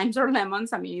many limes or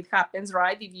lemons, I mean, it happens,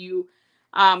 right? If you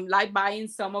like buying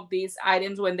some of these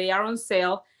items when they are on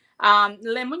sale,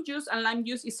 lemon juice and lime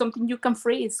juice is something you can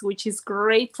freeze, which is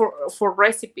great for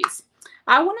recipes.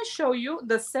 I want to show you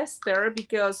the zester,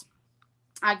 because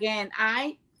again,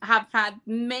 I have had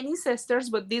many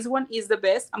zesters, but this one is the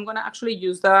best. I'm going to actually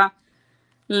use the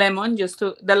lemon,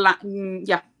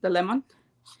 the lemon.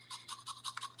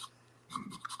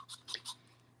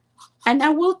 And I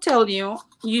will tell you,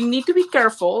 you need to be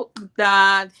careful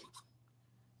that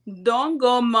don't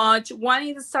go much. One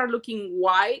is start looking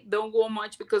white. Don't go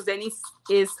much, because then it's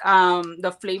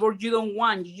the flavor you don't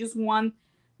want. You just want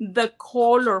the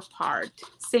color part.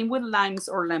 Same with limes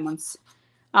or lemons.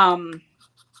 The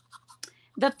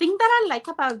thing that I like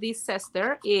about this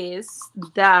zester is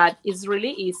that it's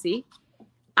really easy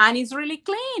and it's really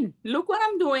clean. Look what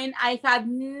I'm doing. I had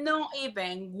no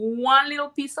even one little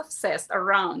piece of zest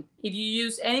around. If you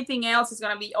use anything else, it's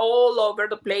going to be all over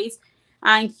the place.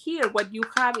 And here, what you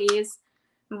have is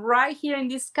right here in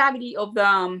this cavity of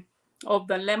the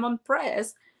lemon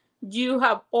press, you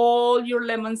have all your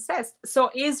lemon zest. So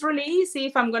it's really easy.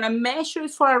 If I'm going to measure it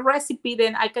for a recipe,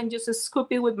 then I can just scoop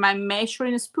it with my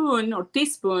measuring spoon or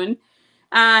teaspoon.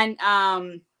 And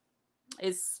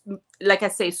it's, like I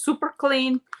say, super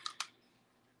clean.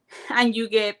 And you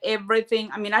get everything.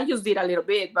 I mean, I just did a little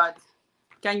bit, but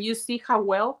can you see how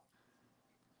well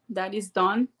that is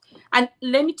done? And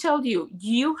let me tell you,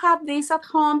 you have this at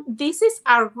home. This is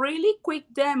a really quick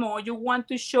demo. You want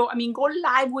to show, I mean, go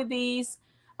live with this,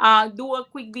 do a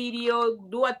quick video,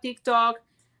 do a TikTok,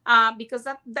 because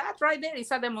that right there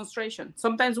is a demonstration.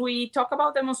 Sometimes we talk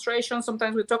about demonstrations,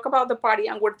 sometimes we talk about the party,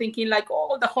 and we're thinking like,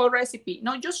 oh, the whole recipe.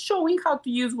 No, just showing how to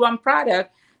use one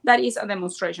product, that is a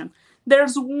demonstration.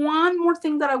 There's one more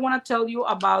thing that I want to tell you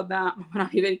about I'm going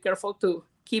to be very careful to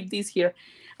keep this here.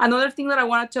 Another thing that I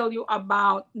want to tell you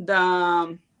about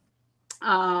the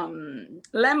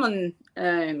lemon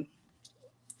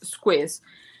squeeze.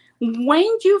 When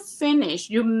you finish,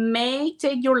 you may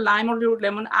take your lime or your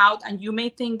lemon out, and you may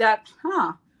think that,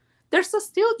 there's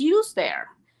still juice there.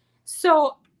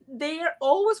 So they're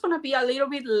always going to be a little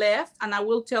bit left. And I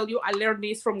will tell you, I learned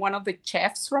this from one of the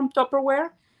chefs from Tupperware,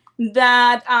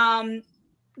 that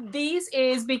this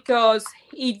is because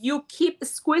if you keep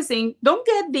squeezing, don't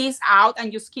get this out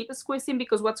and just keep squeezing,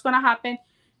 because what's going to happen,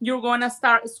 you're going to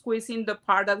start squeezing the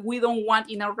part that we don't want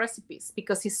in our recipes,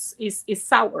 because it's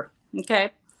sour,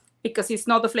 okay? Because it's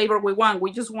not the flavor we want.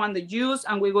 We just want the juice,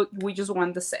 and we just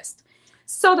want the zest.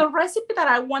 So the recipe that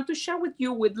I want to share with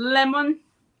you with lemon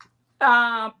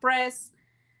press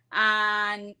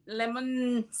and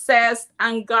lemon zest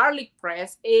and garlic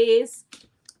press is,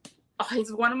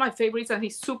 it's one of my favorites, and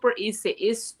it's super easy.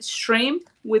 It's shrimp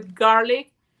with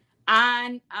garlic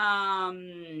and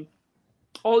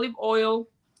olive oil,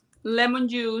 lemon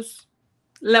juice,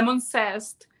 lemon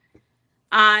zest,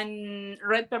 and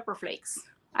red pepper flakes.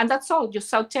 And that's all. Just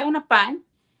saute on a pan.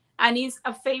 And it's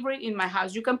a favorite in my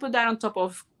house. You can put that on top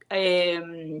of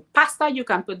pasta. You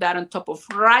can put that on top of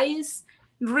rice.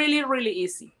 Really, really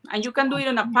easy. And you can do it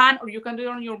in a pan or you can do it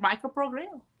on your micro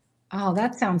grill. Oh,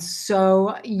 that sounds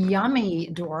so yummy,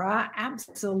 Dora.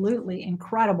 Absolutely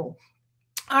incredible.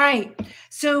 All right,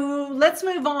 so let's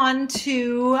move on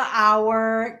to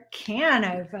our can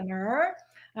opener.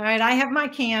 All right, I have my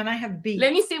can. I have beets.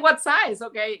 Let me see what size.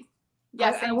 Okay.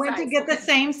 Yeah, I went to get the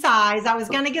same size. I was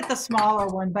going to get the smaller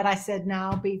one, but I said, no,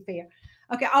 I'll be fair.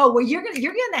 Okay. Oh, well, you're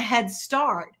getting a head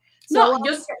start. So no,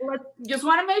 just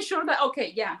want to make sure that,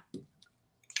 okay, yeah.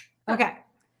 Okay.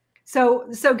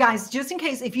 So guys, just in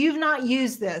case, if you've not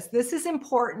used this, this is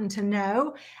important to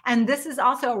know. And this is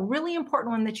also a really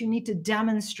important one that you need to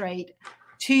demonstrate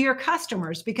to your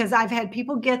customers, because I've had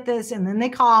people get this and then they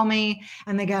call me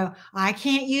and they go, I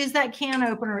can't use that can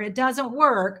opener. It doesn't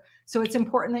work. So it's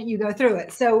important that you go through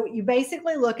it. So you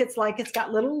basically look, it's like it's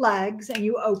got little legs and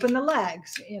you open the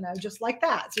legs, just like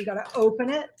that. So you got to open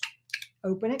it,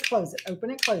 close it,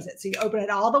 open it, close it. So you open it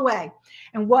all the way.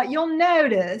 And what you'll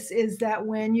notice is that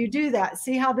when you do that,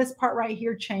 see how this part right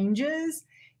here changes?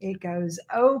 It goes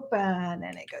open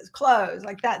and it goes closed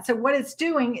like that. So what it's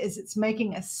doing is it's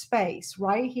making a space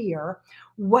right here,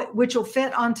 which will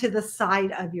fit onto the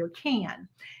side of your can.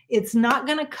 It's not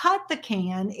going to cut the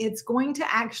can. It's going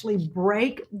to actually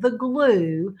break the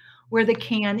glue where the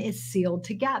can is sealed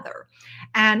together.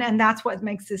 And that's what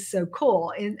makes this so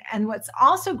cool. And what's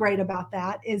also great about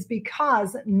that is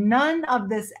because none of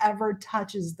this ever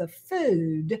touches the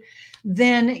food,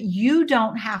 then you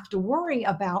don't have to worry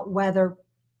about whether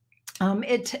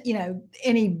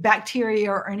any bacteria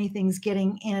or anything's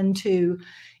getting into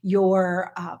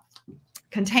your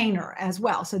container as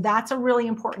well. So that's a really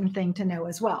important thing to know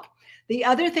as well. The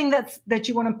other thing that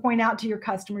you want to point out to your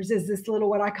customers is this little,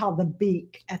 what I call the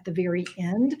beak at the very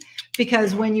end,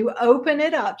 because when you open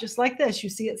it up just like this, you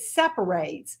see it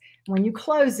separates. When you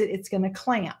close it, it's going to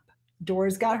clamp.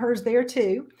 Dora's got hers there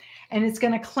too, and it's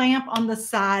going to clamp on the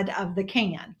side of the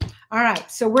can. All right,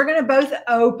 so we're going to both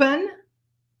open.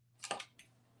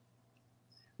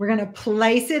 We're going to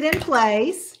place it in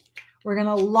place. We're going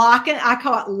to lock it. I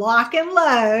call it lock and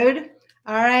load.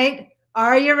 All right.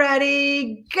 Are you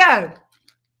ready? Go.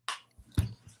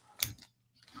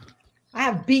 I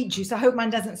have beet juice. I hope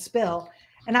mine doesn't spill.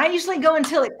 And I usually go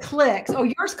until it clicks. Oh,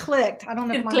 yours clicked. I don't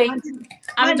know if mine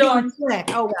didn't click.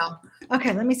 Oh, well.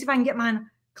 Okay, let me see if I can get mine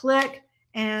click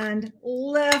and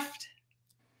lift.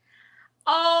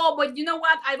 Oh, but you know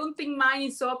what? I don't think mine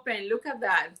is open. Look at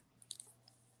that.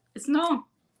 It's no.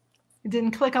 It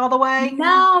didn't click all the way?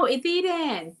 No, it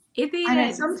didn't. It didn't. I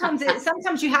know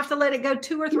sometimes you have to let it go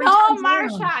 2 or 3 times. No,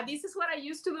 Marsha, this is what I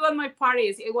used to do at my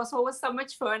parties. It was always so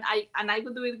much fun. I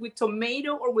would do it with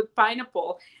tomato or with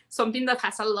pineapple, something that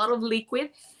has a lot of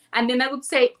liquid. And then I would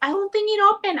say, I don't think it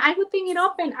open. I would think it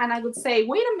open. And I would say,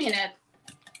 wait a minute.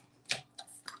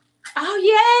 Oh,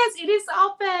 yes, it is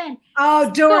open. Oh,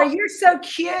 Dora, you're so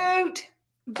cute.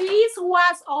 This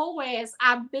was always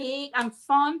a big and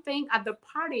fun thing at the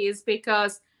parties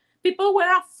because people were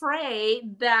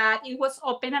afraid that it was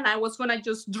open and I was going to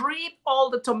just drip all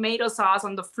the tomato sauce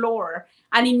on the floor.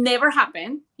 And it never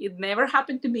happened. It never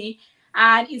happened to me.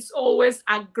 And it's always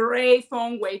a great,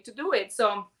 fun way to do it.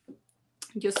 So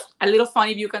just a little fun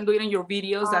if you can do it in your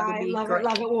videos. That would be great. I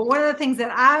love it. Well, one of the things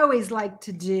that I always like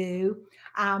to do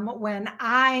when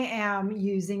I am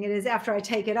using it is after I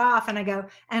take it off and I go,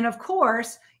 and of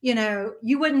course,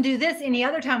 you wouldn't do this any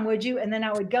other time, would you? And then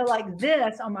I would go like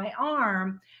this on my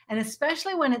arm. And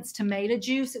especially when it's tomato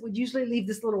juice, it would usually leave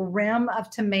this little rim of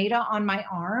tomato on my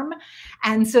arm.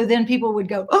 And so then people would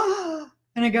go, oh,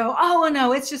 and I go, oh,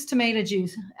 no, it's just tomato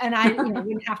juice. And I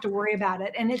wouldn't have to worry about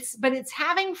it. But it's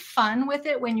having fun with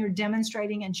it when you're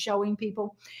demonstrating and showing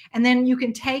people. And then you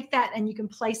can take that and you can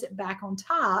place it back on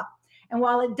top. And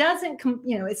while it doesn't,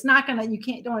 it's not going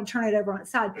to, don't want to turn it over on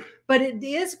its side, but it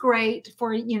is great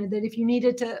for, that if you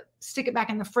needed to stick it back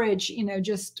in the fridge,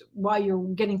 just while you're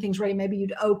getting things ready, maybe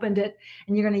you'd opened it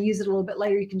and you're going to use it a little bit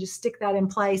later. You can just stick that in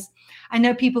place. I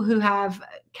know people who have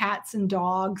cats and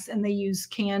dogs and they use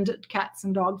canned cats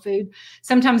and dog food.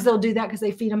 Sometimes they'll do that because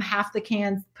they feed them half the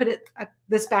can, put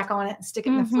this back on it and stick it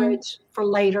in the fridge for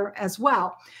later as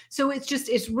well. So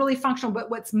it's really functional. But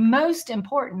what's most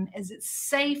important is it's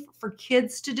safe for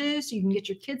kids to do. So you can get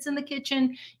your kids in the kitchen,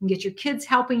 you can get your kids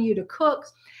helping you to cook,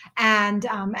 and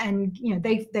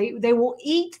they will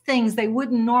eat things they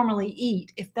wouldn't normally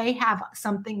eat if they have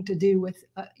something to do with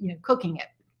cooking it.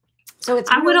 So it's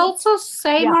I would really, also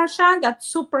say, yeah. Marsha, that's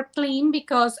super clean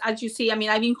because, as you see, I mean,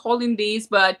 I've been holding this,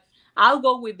 but I'll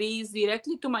go with this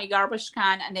directly to my garbage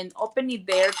can and then open it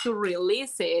there to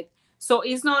release it. So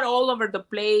it's not all over the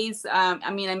place.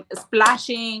 I mean, I'm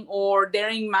splashing or there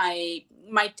in my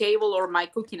table or my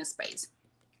cooking space.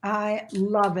 I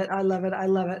love it. I love it. I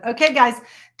love it. Okay, guys,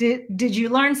 did you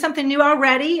learn something new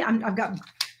already? I've got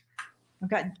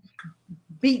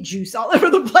beet juice all over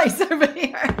the place over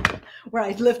here where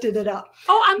I lifted it up.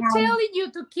 Oh, I'm telling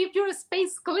you to keep your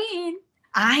space clean.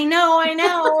 I know.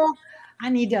 I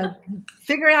need to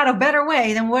figure out a better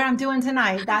way than what I'm doing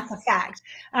tonight. That's a fact.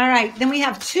 All right. Then we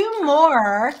have two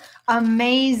more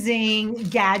amazing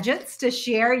gadgets to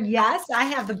share. Yes, I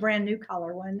have the brand new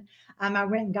color one. I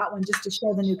went and got one just to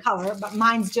show the new color, but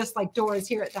mine's just like Dora's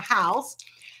here at the house.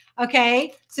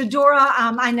 Okay. So Dora,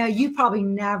 I know you probably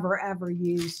never ever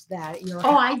used that at your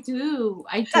house. I do.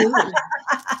 I do.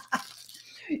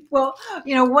 Well,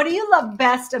 what do you love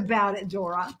best about it,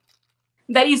 Dora?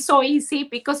 That is so easy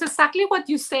because exactly what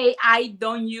you say, I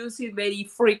don't use it very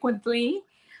frequently.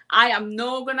 I am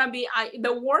not gonna be,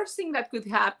 the worst thing that could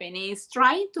happen is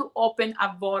trying to open a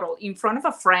bottle in front of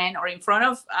a friend or in front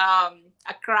of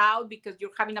a crowd because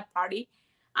you're having a party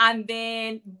and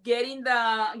then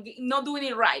not doing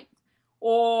it right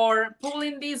or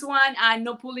pulling this one and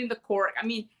not pulling the cork. I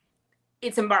mean,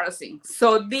 it's embarrassing.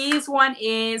 So this one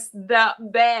is the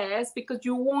best because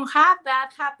you won't have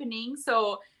that happening.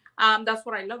 So that's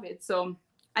what I love it. So,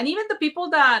 and even the people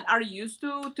that are used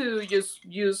to just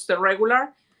use the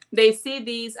regular, they see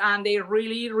this and they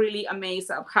really, really amazed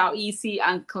at how easy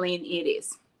and clean it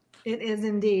is. It is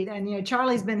indeed. And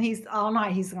Charlie's he's all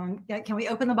night. He's going, can we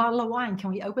open the bottle of wine?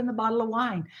 Can we open the bottle of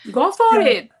wine? Go for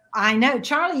it. I know.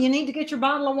 Charlie, you need to get your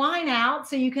bottle of wine out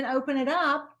so you can open it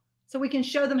up so we can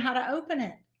show them how to open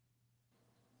it.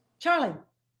 Charlie,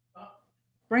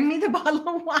 bring me the bottle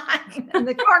of wine and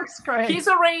the corkscrew. He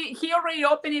already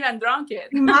opened it and drank it.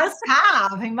 He must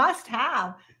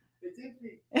have.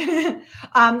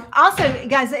 Also,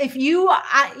 guys, if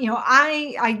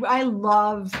I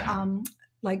love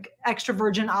like extra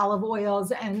virgin olive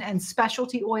oils and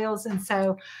specialty oils, and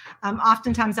so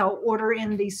oftentimes I'll order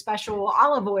in these special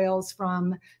olive oils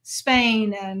from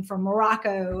Spain and from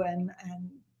Morocco, and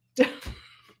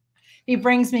he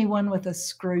brings me one with a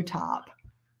screw top.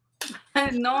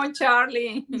 No,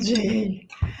 Charlie. Gee.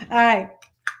 All right.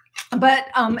 But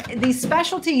these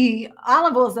specialty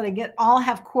olive oils that I get all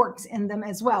have corks in them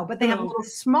as well, but they have little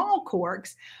small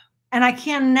corks, and I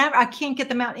can't get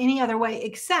them out any other way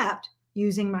except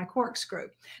using my corkscrew.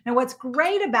 Now, what's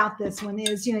great about this one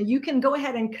is, you can go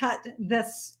ahead and cut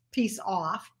this piece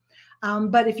off.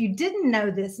 But if you didn't know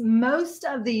this, most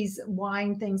of these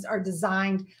wine things are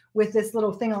designed with this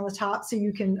little thing on the top, so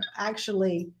you can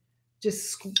actually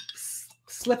just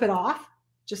slip it off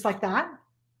just like that.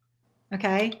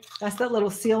 Okay, that's that little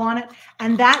seal on it.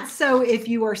 And that's so if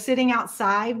you are sitting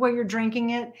outside while you're drinking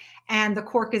it and the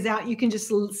cork is out, you can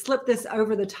just slip this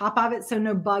over the top of it so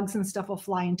no bugs and stuff will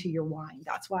fly into your wine.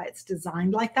 That's why it's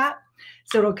designed like that.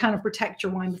 So it'll kind of protect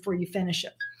your wine before you finish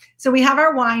it. So we have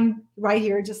our wine right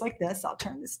here, just like this. I'll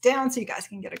turn this down so you guys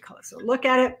can get a closer look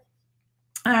at it.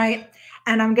 All right,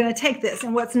 and I'm going to take this.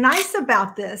 And what's nice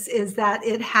about this is that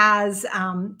it has,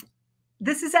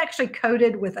 this is actually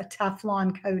coated with a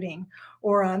Teflon coating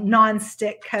or a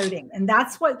non-stick coating. And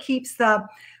that's what keeps the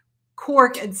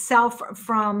cork itself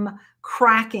from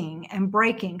cracking and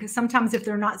breaking. Because sometimes if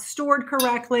they're not stored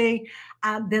correctly,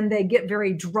 then they get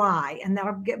very dry and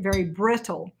that'll get very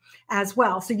brittle as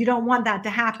well. So you don't want that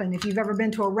to happen. If you've ever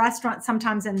been to a restaurant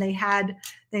sometimes and they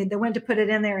went to put it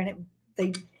in there and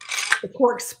the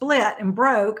cork split and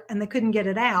broke and they couldn't get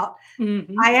it out.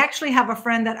 Mm-hmm. I actually have a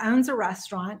friend that owns a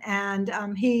restaurant, and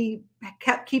he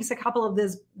keeps a couple of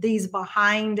these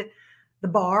behind the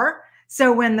bar.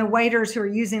 So when the waiters who are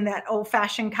using that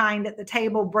old-fashioned kind at the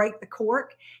table break the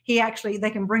cork, they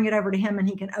can bring it over to him and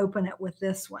he can open it with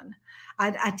this one.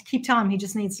 I keep telling him he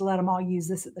just needs to let them all use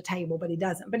this at the table, but he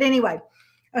doesn't. But anyway,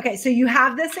 okay, so you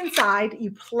have this inside. You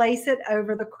place it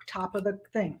over the top of the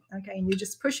thing, okay, and you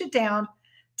just push it down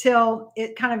till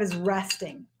it kind of is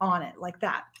resting on it like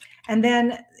that. And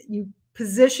then you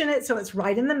position it so it's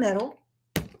right in the middle.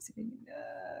 There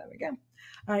we go.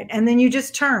 All right, and then you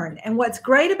just turn. And what's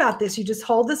great about this, you just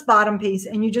hold this bottom piece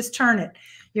and you just turn it.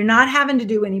 You're not having to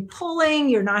do any pulling.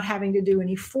 You're not having to do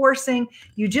any forcing.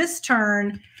 You just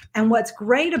turn. And what's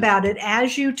great about it,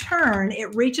 as you turn,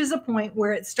 it reaches a point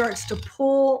where it starts to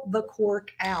pull the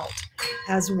cork out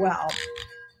as well.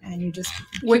 And you just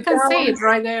we can see it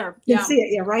right there. You can see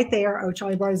it, yeah, right there. Oh,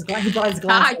 Charlie brought his glasses.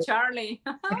 Hi, Charlie.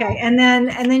 Okay, and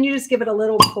then you just give it a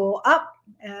little pull up,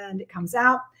 and it comes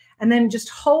out. And then just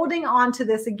holding on to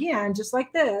this again, just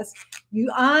like this, you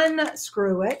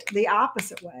unscrew it the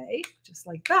opposite way, just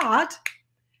like that.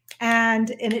 And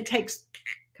it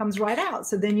comes right out.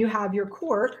 So then you have your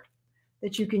cork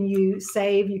that you can use,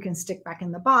 save, you can stick back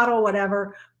in the bottle,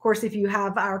 whatever. Of course, if you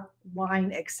have our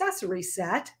wine accessory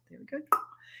set, there we go,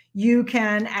 you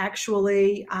can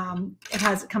actually,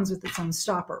 it comes with its own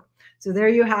stopper. So there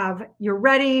you have, you're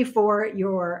ready for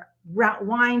your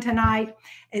wine tonight.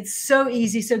 It's so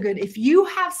easy, so good. If you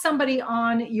have somebody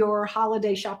on your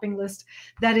holiday shopping list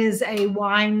that is a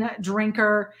wine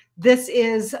drinker, this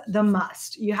is the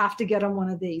must. You have to get them one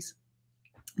of these,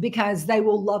 because they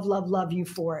will love, love, love you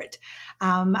for it.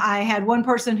 I had one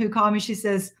person who called me. She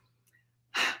says,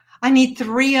 I need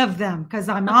 3 of them because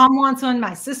my mom wants one,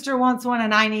 my sister wants one,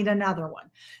 and I need another one.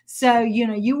 So,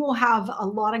 you will have a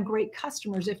lot of great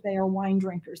customers if they are wine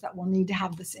drinkers that will need to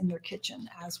have this in their kitchen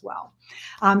as well.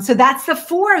 So that's the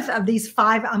 4th of these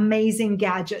 5 amazing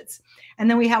gadgets. And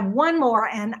then we have one more,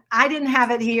 and I didn't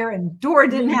have it here, and Dora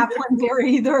didn't have one there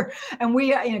either. And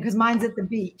we, because mine's at the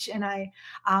beach, and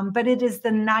but it is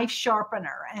the knife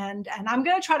sharpener. And I'm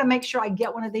going to try to make sure I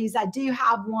get one of these. I do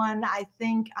have one, I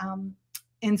think,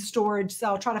 in storage, so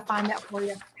I'll try to find that for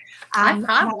you. I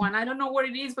have one. I don't know what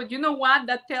it is, but you know what?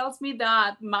 That tells me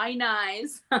that my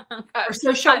knives are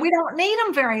so sharp. We don't need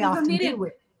them very often, do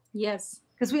we? Yes,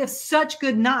 because we have such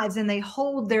good knives, and they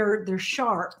hold their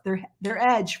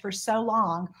edge for so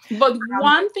long. But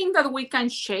one thing that we can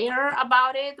share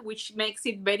about it, which makes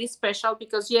it very special,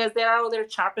 because yes, there are other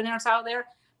sharpeners out there,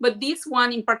 but this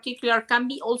one in particular can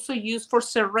be also used for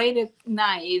serrated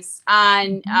knives.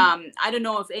 And I don't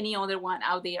know of any other one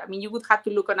out there. I mean, you would have to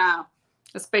look on a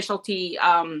specialty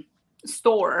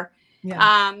store.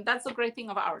 Yeah. That's the great thing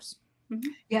of ours.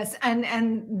 Yes, and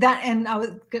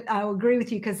I will agree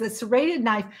with you, because the serrated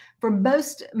knife, for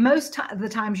most of the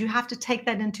times, you have to take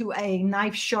that into a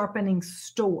knife sharpening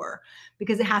store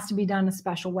because it has to be done a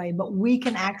special way. But we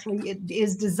can actually, it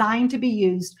is designed to be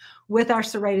used with our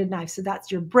serrated knife. So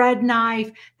that's your bread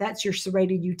knife, that's your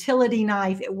serrated utility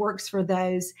knife. It works for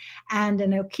those, and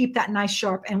it'll keep that nice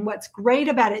sharp. And what's great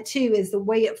about it too is the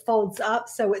way it folds up.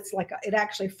 So it's like it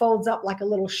actually folds up like a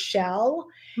little shell.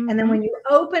 And then when you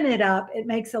open it up, it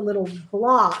makes a little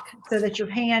block so that your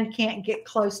hand can't get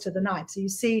close to the knife. So you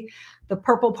see the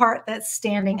purple part that's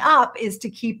standing up is to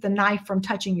keep the knife from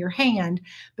touching your hand.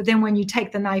 But then when you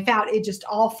take the knife out, it just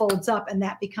all folds up, and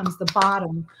that becomes the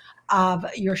bottom of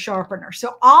your sharpener.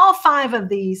 So all 5 of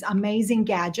these amazing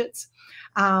gadgets.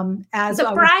 As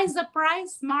the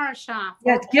price, Marsha.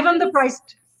 Yeah, give them the price.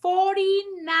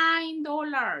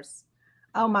 $49.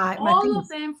 Oh my! All of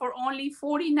them for only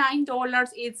 $49.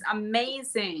 It's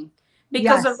amazing,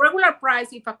 because the regular price,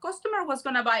 if a customer was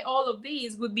going to buy all of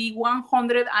these, would be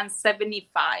 $175.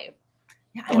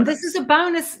 Yeah, and this is a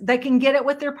bonus. They can get it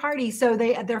with their party. So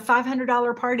their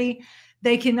 $500 party,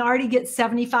 they can already get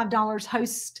 $75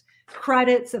 host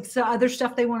credits of other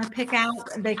stuff they want to pick out.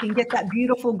 They can get that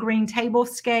beautiful green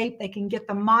tablescape. They can get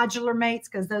the modular mates,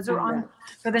 because those are on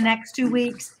for the next 2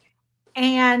 weeks.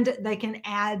 And they can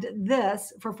add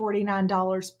this for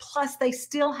 $49. Plus, they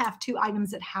still have 2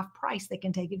 items at half price they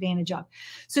can take advantage of.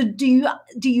 So do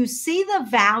you see the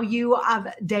value of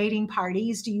dating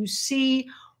parties? Do you see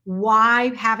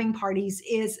why having parties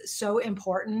is so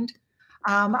important?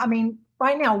 I mean,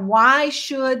 right now, why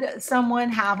should someone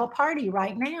have a party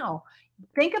right now?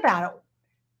 Think about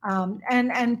it,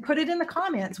 and put it in the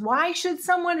comments. Why should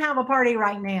someone have a party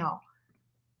right now?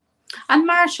 And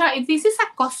Marsha, if this is a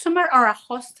customer or a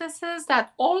hostesses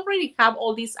that already have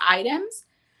all these items,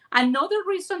 another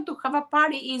reason to have a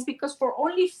party is because for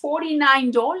only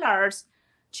 $49,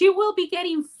 she will be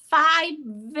getting 5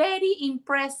 very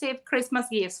impressive Christmas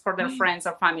gifts for their friends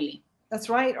or family. That's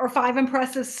right. Or 5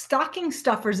 impressive stocking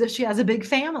stuffers if she has a big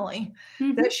family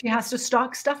that she has to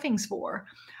stock stuffings for.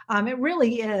 It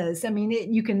really is. I mean,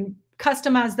 you can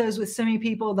customize those with so many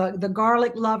people. The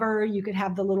garlic lover, you could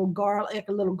have the little garlic,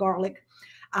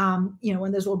 one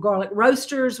of those little garlic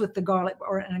roasters with the garlic,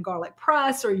 and a garlic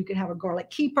press, or you could have a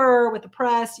garlic keeper with a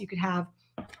press. You could have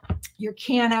your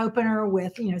can opener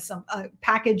with, some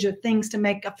package of things to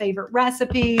make a favorite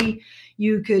recipe.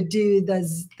 You could do the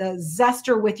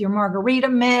zester with your margarita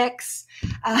mix.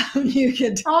 You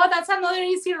could. Oh, that's another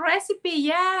easy recipe.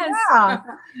 Yes. Yeah.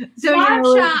 So,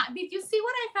 Marsha, did you see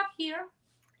what I have here?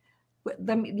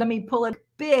 Let me pull it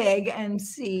big and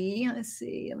see. Let's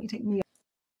see. Let me take me.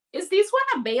 Is this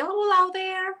one available out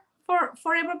there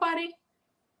for everybody?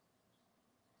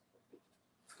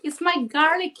 It's my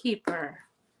garlic keeper,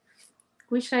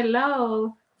 which I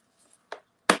love.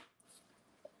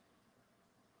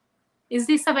 Is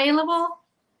this available?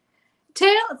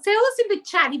 Tell us in the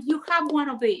chat if you have one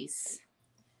of these.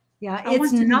 Yeah,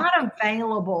 it's not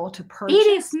available to purchase. It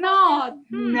is not.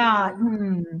 Not.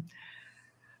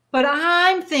 But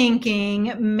I'm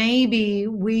thinking maybe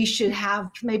we should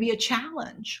have maybe a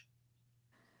challenge.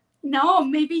 No,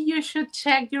 maybe you should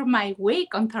check your My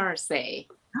Week on Thursday.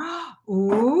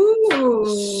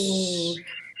 Ooh.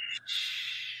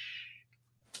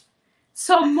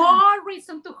 So more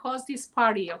reason to host this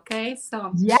party, okay?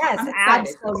 So yes,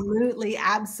 absolutely,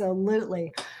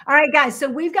 absolutely. All right, guys. So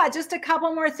we've got just a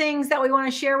couple more things that we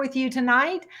want to share with you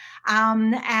tonight,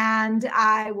 and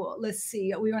I will. Let's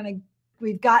see.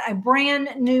 We've got a brand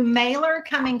new mailer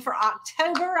coming for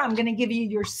October. I'm going to give you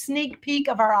your sneak peek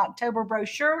of our October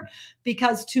brochure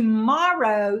because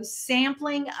tomorrow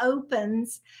sampling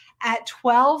opens at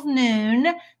 12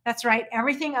 noon. That's right.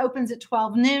 Everything opens at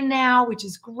 12 noon now, which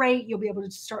is great. You'll be able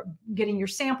to start getting your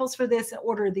samples for this and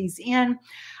order these in.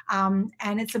 And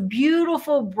it's a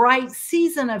beautiful, bright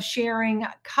season of sharing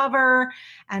cover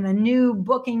and a new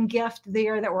booking gift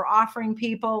there that we're offering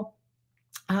people.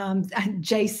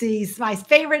 JC's my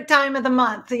favorite time of the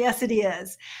month. Yes, it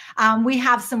is. We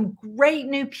have some great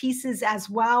new pieces as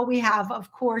well. We have,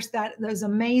 of course, those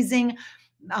amazing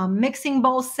mixing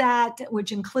bowl set,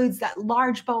 which includes that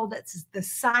large bowl that's the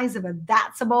size of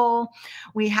that's a bowl.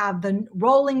 We have the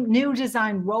new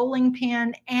design rolling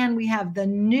pin, and we have the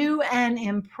new and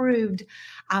improved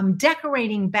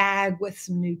decorating bag with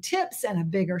some new tips and a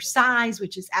bigger size,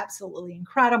 which is absolutely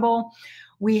incredible.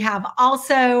 We have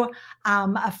also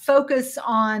a focus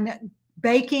on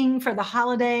baking for the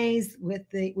holidays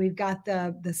we've got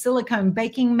the silicone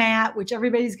baking mat, which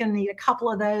everybody's going to need a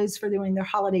couple of those for doing their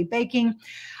holiday baking.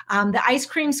 The ice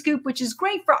cream scoop, which is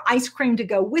great for ice cream to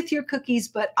go with your cookies,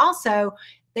 but also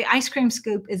the ice cream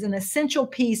scoop is an essential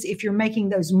piece if you're making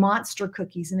those monster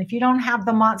cookies. And if you don't have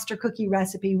the monster cookie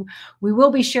recipe, we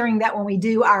will be sharing that when we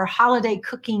do our holiday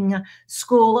cooking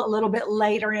school a little bit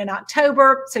later in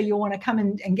October. So you'll want to come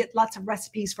in and get lots of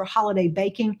recipes for holiday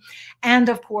baking. And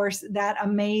of course, that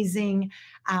amazing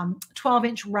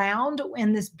 12-inch round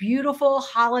in this beautiful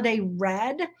holiday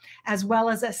red, as well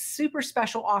as a super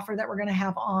special offer that we're going to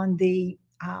have on the,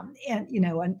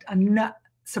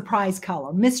 surprise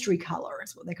color, mystery color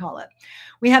is what they call it.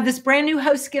 We have this brand new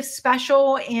host gift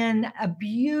special in a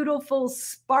beautiful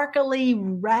sparkly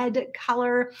red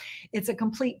color. It's a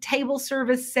complete table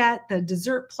service set, the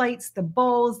dessert plates, the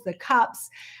bowls, the cups.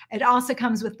 It also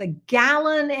comes with the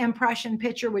gallon impression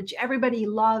pitcher, which everybody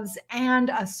loves, and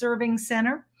a serving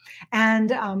center.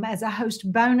 And as a host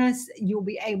bonus, you'll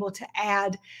be able to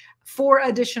add 4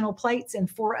 additional plates and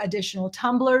 4 additional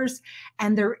tumblers.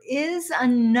 And there is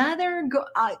another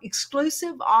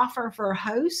exclusive offer for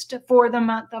host for the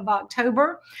month of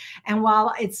October. And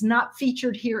while it's not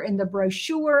featured here in the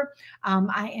brochure,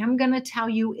 I am going to tell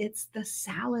you it's the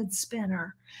salad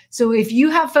spinner. So if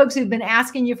you have folks who've been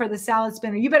asking you for the salad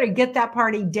spinner, you better get that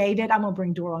party dated. I'm going to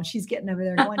bring Dora on. She's getting over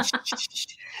there going,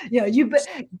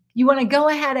 you want to go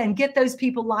ahead and get those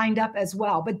people lined up as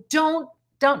well. But don't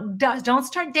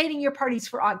start dating your parties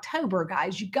for October,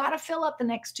 guys. You got to fill up the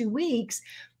next 2 weeks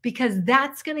because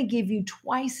that's going to give you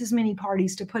twice as many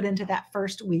parties to put into that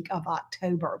first week of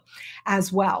October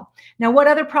as well. Now, what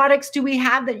other products do we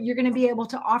have that you're going to be able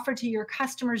to offer to your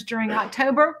customers during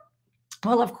October?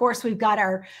 Well, of course, we've got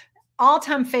our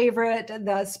all-time favorite,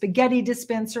 the spaghetti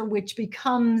dispenser, which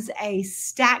becomes a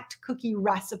stacked cookie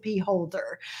recipe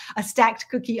holder, a stacked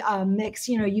cookie mix.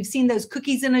 You've seen those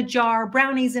cookies in a jar,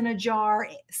 brownies in a jar,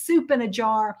 soup in a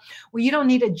jar. Well, you don't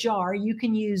need a jar. You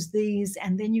can use these,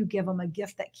 and then you give them a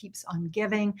gift that keeps on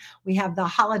giving. We have the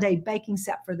holiday baking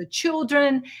set for the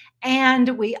children, and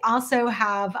we also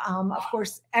have, of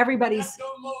course, everybody's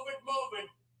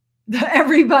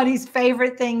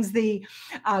favorite things, the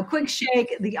quick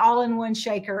shake, the all-in-one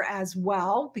shaker as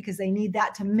well, because they need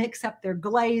that to mix up their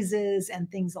glazes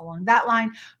and things along that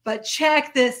line. But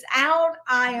check this out.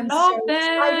 I am so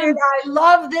excited. I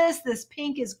love this. This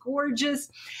pink is gorgeous.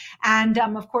 And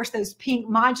of course, those pink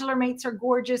modular mates are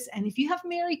gorgeous. And if you have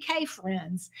Mary Kay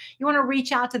friends, you want to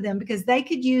reach out to them because they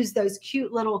could use those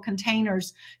cute little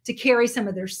containers to carry some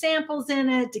of their samples in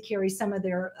it, to carry some of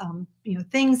their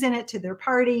things in it to their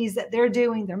parties that they're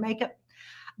doing, their makeup.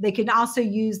 They can also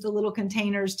use the little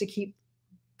containers to keep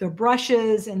their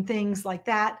brushes and things like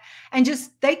that. And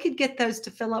they could get those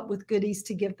to fill up with goodies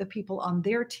to give the people on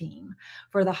their team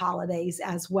for the holidays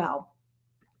as well.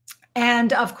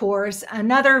 And of course,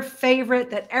 another favorite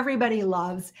that everybody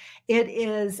loves, it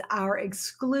is our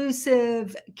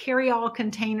exclusive carry-all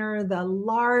container, the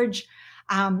large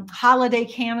holiday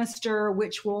canister,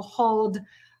 which will hold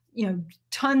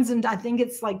tons, and I think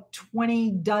it's like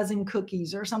 20 dozen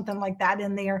cookies or something like that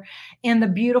in there in the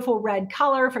beautiful red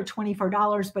color for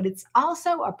 $24, but it's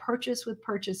also a purchase with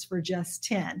purchase for just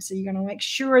 10. So you're going to make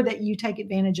sure that you take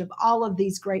advantage of all of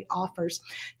these great offers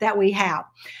that we have.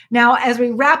 Now, as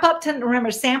we wrap up,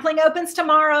 remember, sampling opens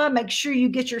tomorrow. Make sure you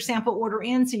get your sample order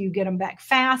in so you get them back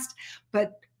fast.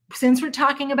 But since we're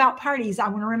talking about parties, I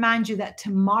want to remind you that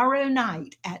tomorrow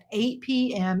night at 8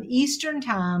 p.m. Eastern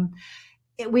Time,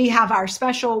 we have our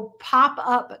special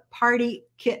pop-up party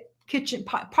kitchen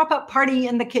pop-up party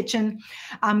in the kitchen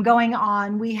going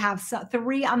on. We have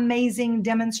 3 amazing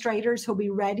demonstrators who'll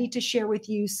be ready to share with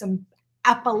you some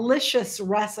appalicious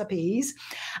recipes.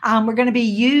 We're going to be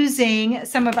using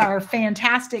some of our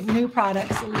fantastic new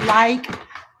products like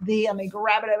let me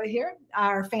grab it over here,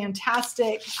 our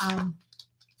fantastic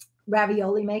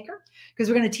ravioli maker, because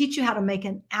we're going to teach you how to make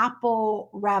an apple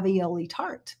ravioli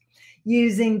tart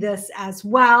using this as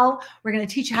well. We're going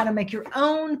to teach you how to make your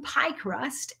own pie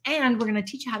crust, and we're going to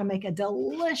teach you how to make a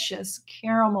delicious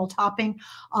caramel topping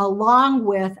along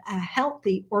with a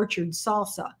healthy orchard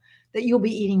salsa that you'll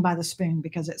be eating by the spoon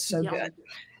because it's so good.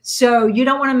 So you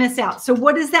don't want to miss out. So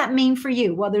what does that mean for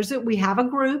you? Well, we have a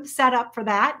group set up for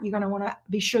that. You're going to want to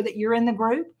be sure that you're in the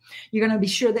group. You're going to be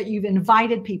sure that you've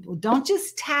invited people. Don't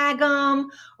just tag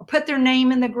them or put their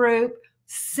name in the group.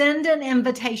 Send an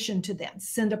invitation to them.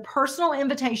 Send a personal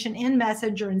invitation in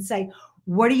Messenger and say,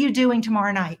 what are you doing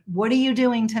tomorrow night? What are you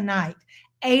doing tonight?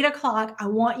 8 o'clock, I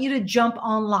want you to jump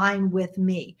online with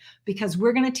me because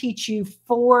we're going to teach you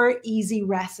 4 easy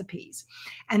recipes.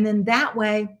 And then that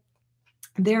way,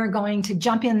 they're going to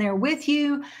jump in there with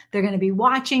you. They're going to be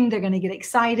watching. They're going to get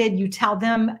excited. You tell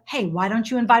them, hey, why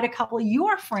don't you invite a couple of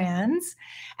your friends?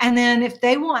 And then if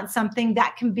they want something,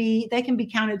 they can be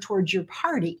counted towards your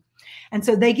party. And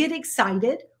so they get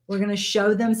excited. We're going to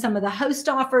show them some of the host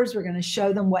offers. We're going to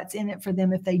show them what's in it for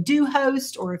them if they do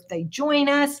host or if they join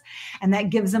us. And that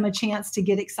gives them a chance to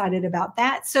get excited about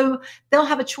that. So they'll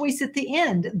have a choice at the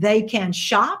end. They can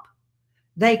shop,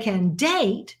 they can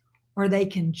date, or they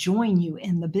can join you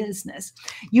in the business.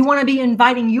 You want to be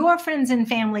inviting your friends and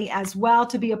family as well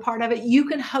to be a part of it. You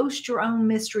can host your own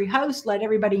mystery host. Let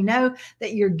everybody know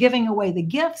that you're giving away the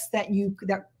gifts that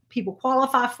people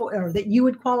qualify for, or that you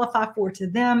would qualify for to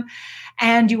them.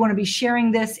 And you want to be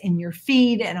sharing this in your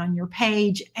feed and on your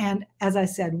page. And as I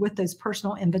said, with those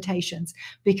personal invitations,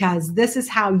 because this is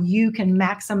how you can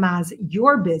maximize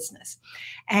your business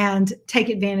and take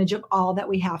advantage of all that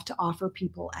we have to offer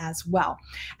people as well.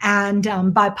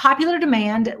 And by popular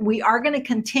demand, we are going to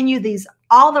continue these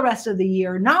all the rest of the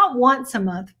year, not once a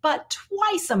month, but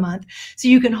twice a month. So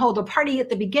you can hold a party at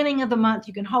the beginning of the month,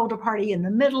 you can hold a party in the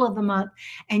middle of the month,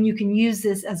 and you can use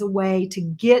this as a way to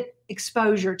get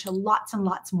exposure to lots and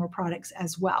lots more products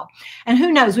as well. And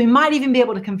who knows, we might even be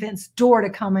able to convince Dora to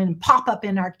come in and pop up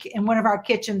in one of our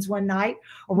kitchens one night,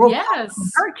 or we'll pop up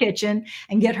in her kitchen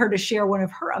and get her to share one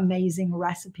of her amazing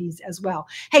recipes as well.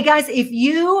 Hey guys, if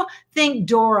you think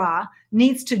Dora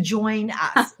needs to join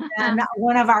us in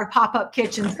one of our pop-up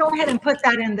kitchens, go ahead and put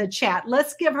that in the chat.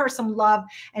 Let's give her some love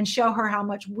and show her how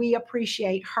much we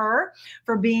appreciate her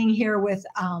for being here with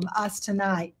us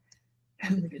tonight.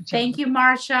 Thank you,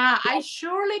 Marsha. I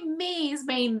surely miss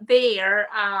being there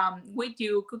with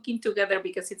you, cooking together,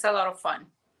 because it's a lot of fun.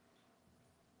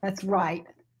 That's right.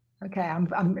 Okay,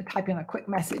 I'm typing a quick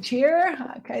message here.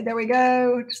 Okay, there we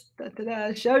go.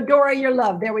 Show Dora your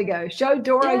love. There we go. Show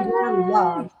Dora your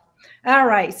love. All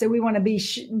right, so we want to be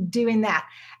doing that.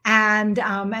 And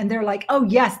they're like, oh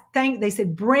yes, they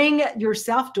said, bring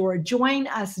yourself, Dora. Join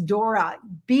us, Dora.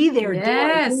 Be there,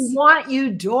 Dora. We want you,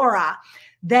 Dora.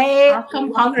 I'll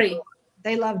come hungry.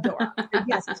 They love Dora.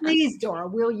 Yes, please, Dora,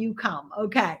 will you come?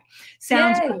 Okay,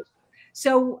 sounds good.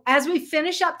 So as we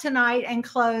finish up tonight and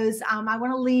close, I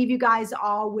want to leave you guys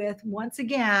all with, once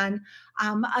again,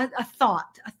 a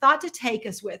thought to take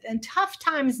us with. And tough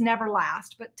times never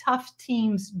last, but tough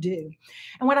teams do.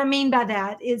 And what I mean by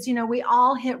that is, we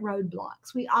all hit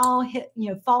roadblocks. We all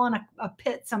fall in a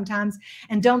pit sometimes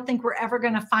and don't think we're ever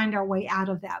going to find our way out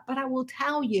of that. But I will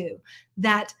tell you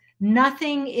that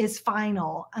nothing is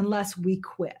final unless we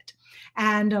quit.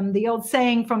 And the old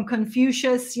saying from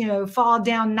Confucius, fall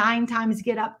down 9 times,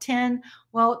 get up 10.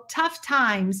 Well, tough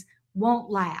times won't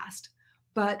last,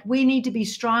 but we need to be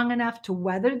strong enough to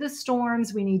weather the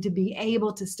storms. We need to be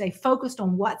able to stay focused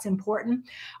on what's important.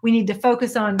 We need to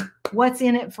focus on what's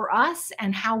in it for us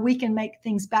and how we can make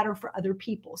things better for other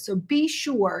people. So be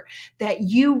sure that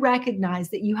you recognize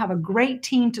that you have a great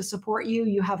team to support you.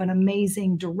 You have an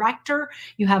amazing director.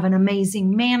 You have an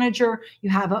amazing manager. You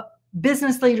have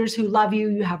business leaders who love you.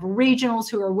 You have regionals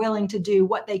who are willing to do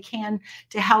what they can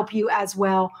to help you as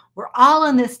well. We're all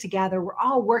in this together. We're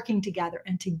all working together,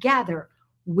 and together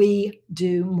we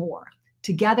do more.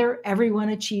 Together, everyone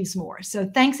achieves more. So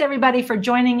thanks everybody for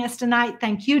joining us tonight.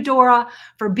 Thank you, Dora,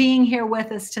 for being here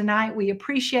with us tonight. We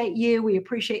appreciate you. We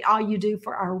appreciate all you do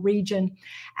for our region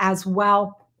as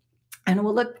well. And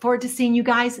we'll look forward to seeing you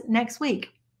guys next week.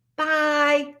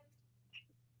 Bye.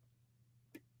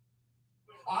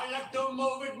 I like to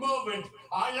move it, move it.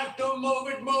 I like to move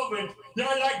it, move it. You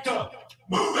like to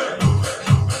move it.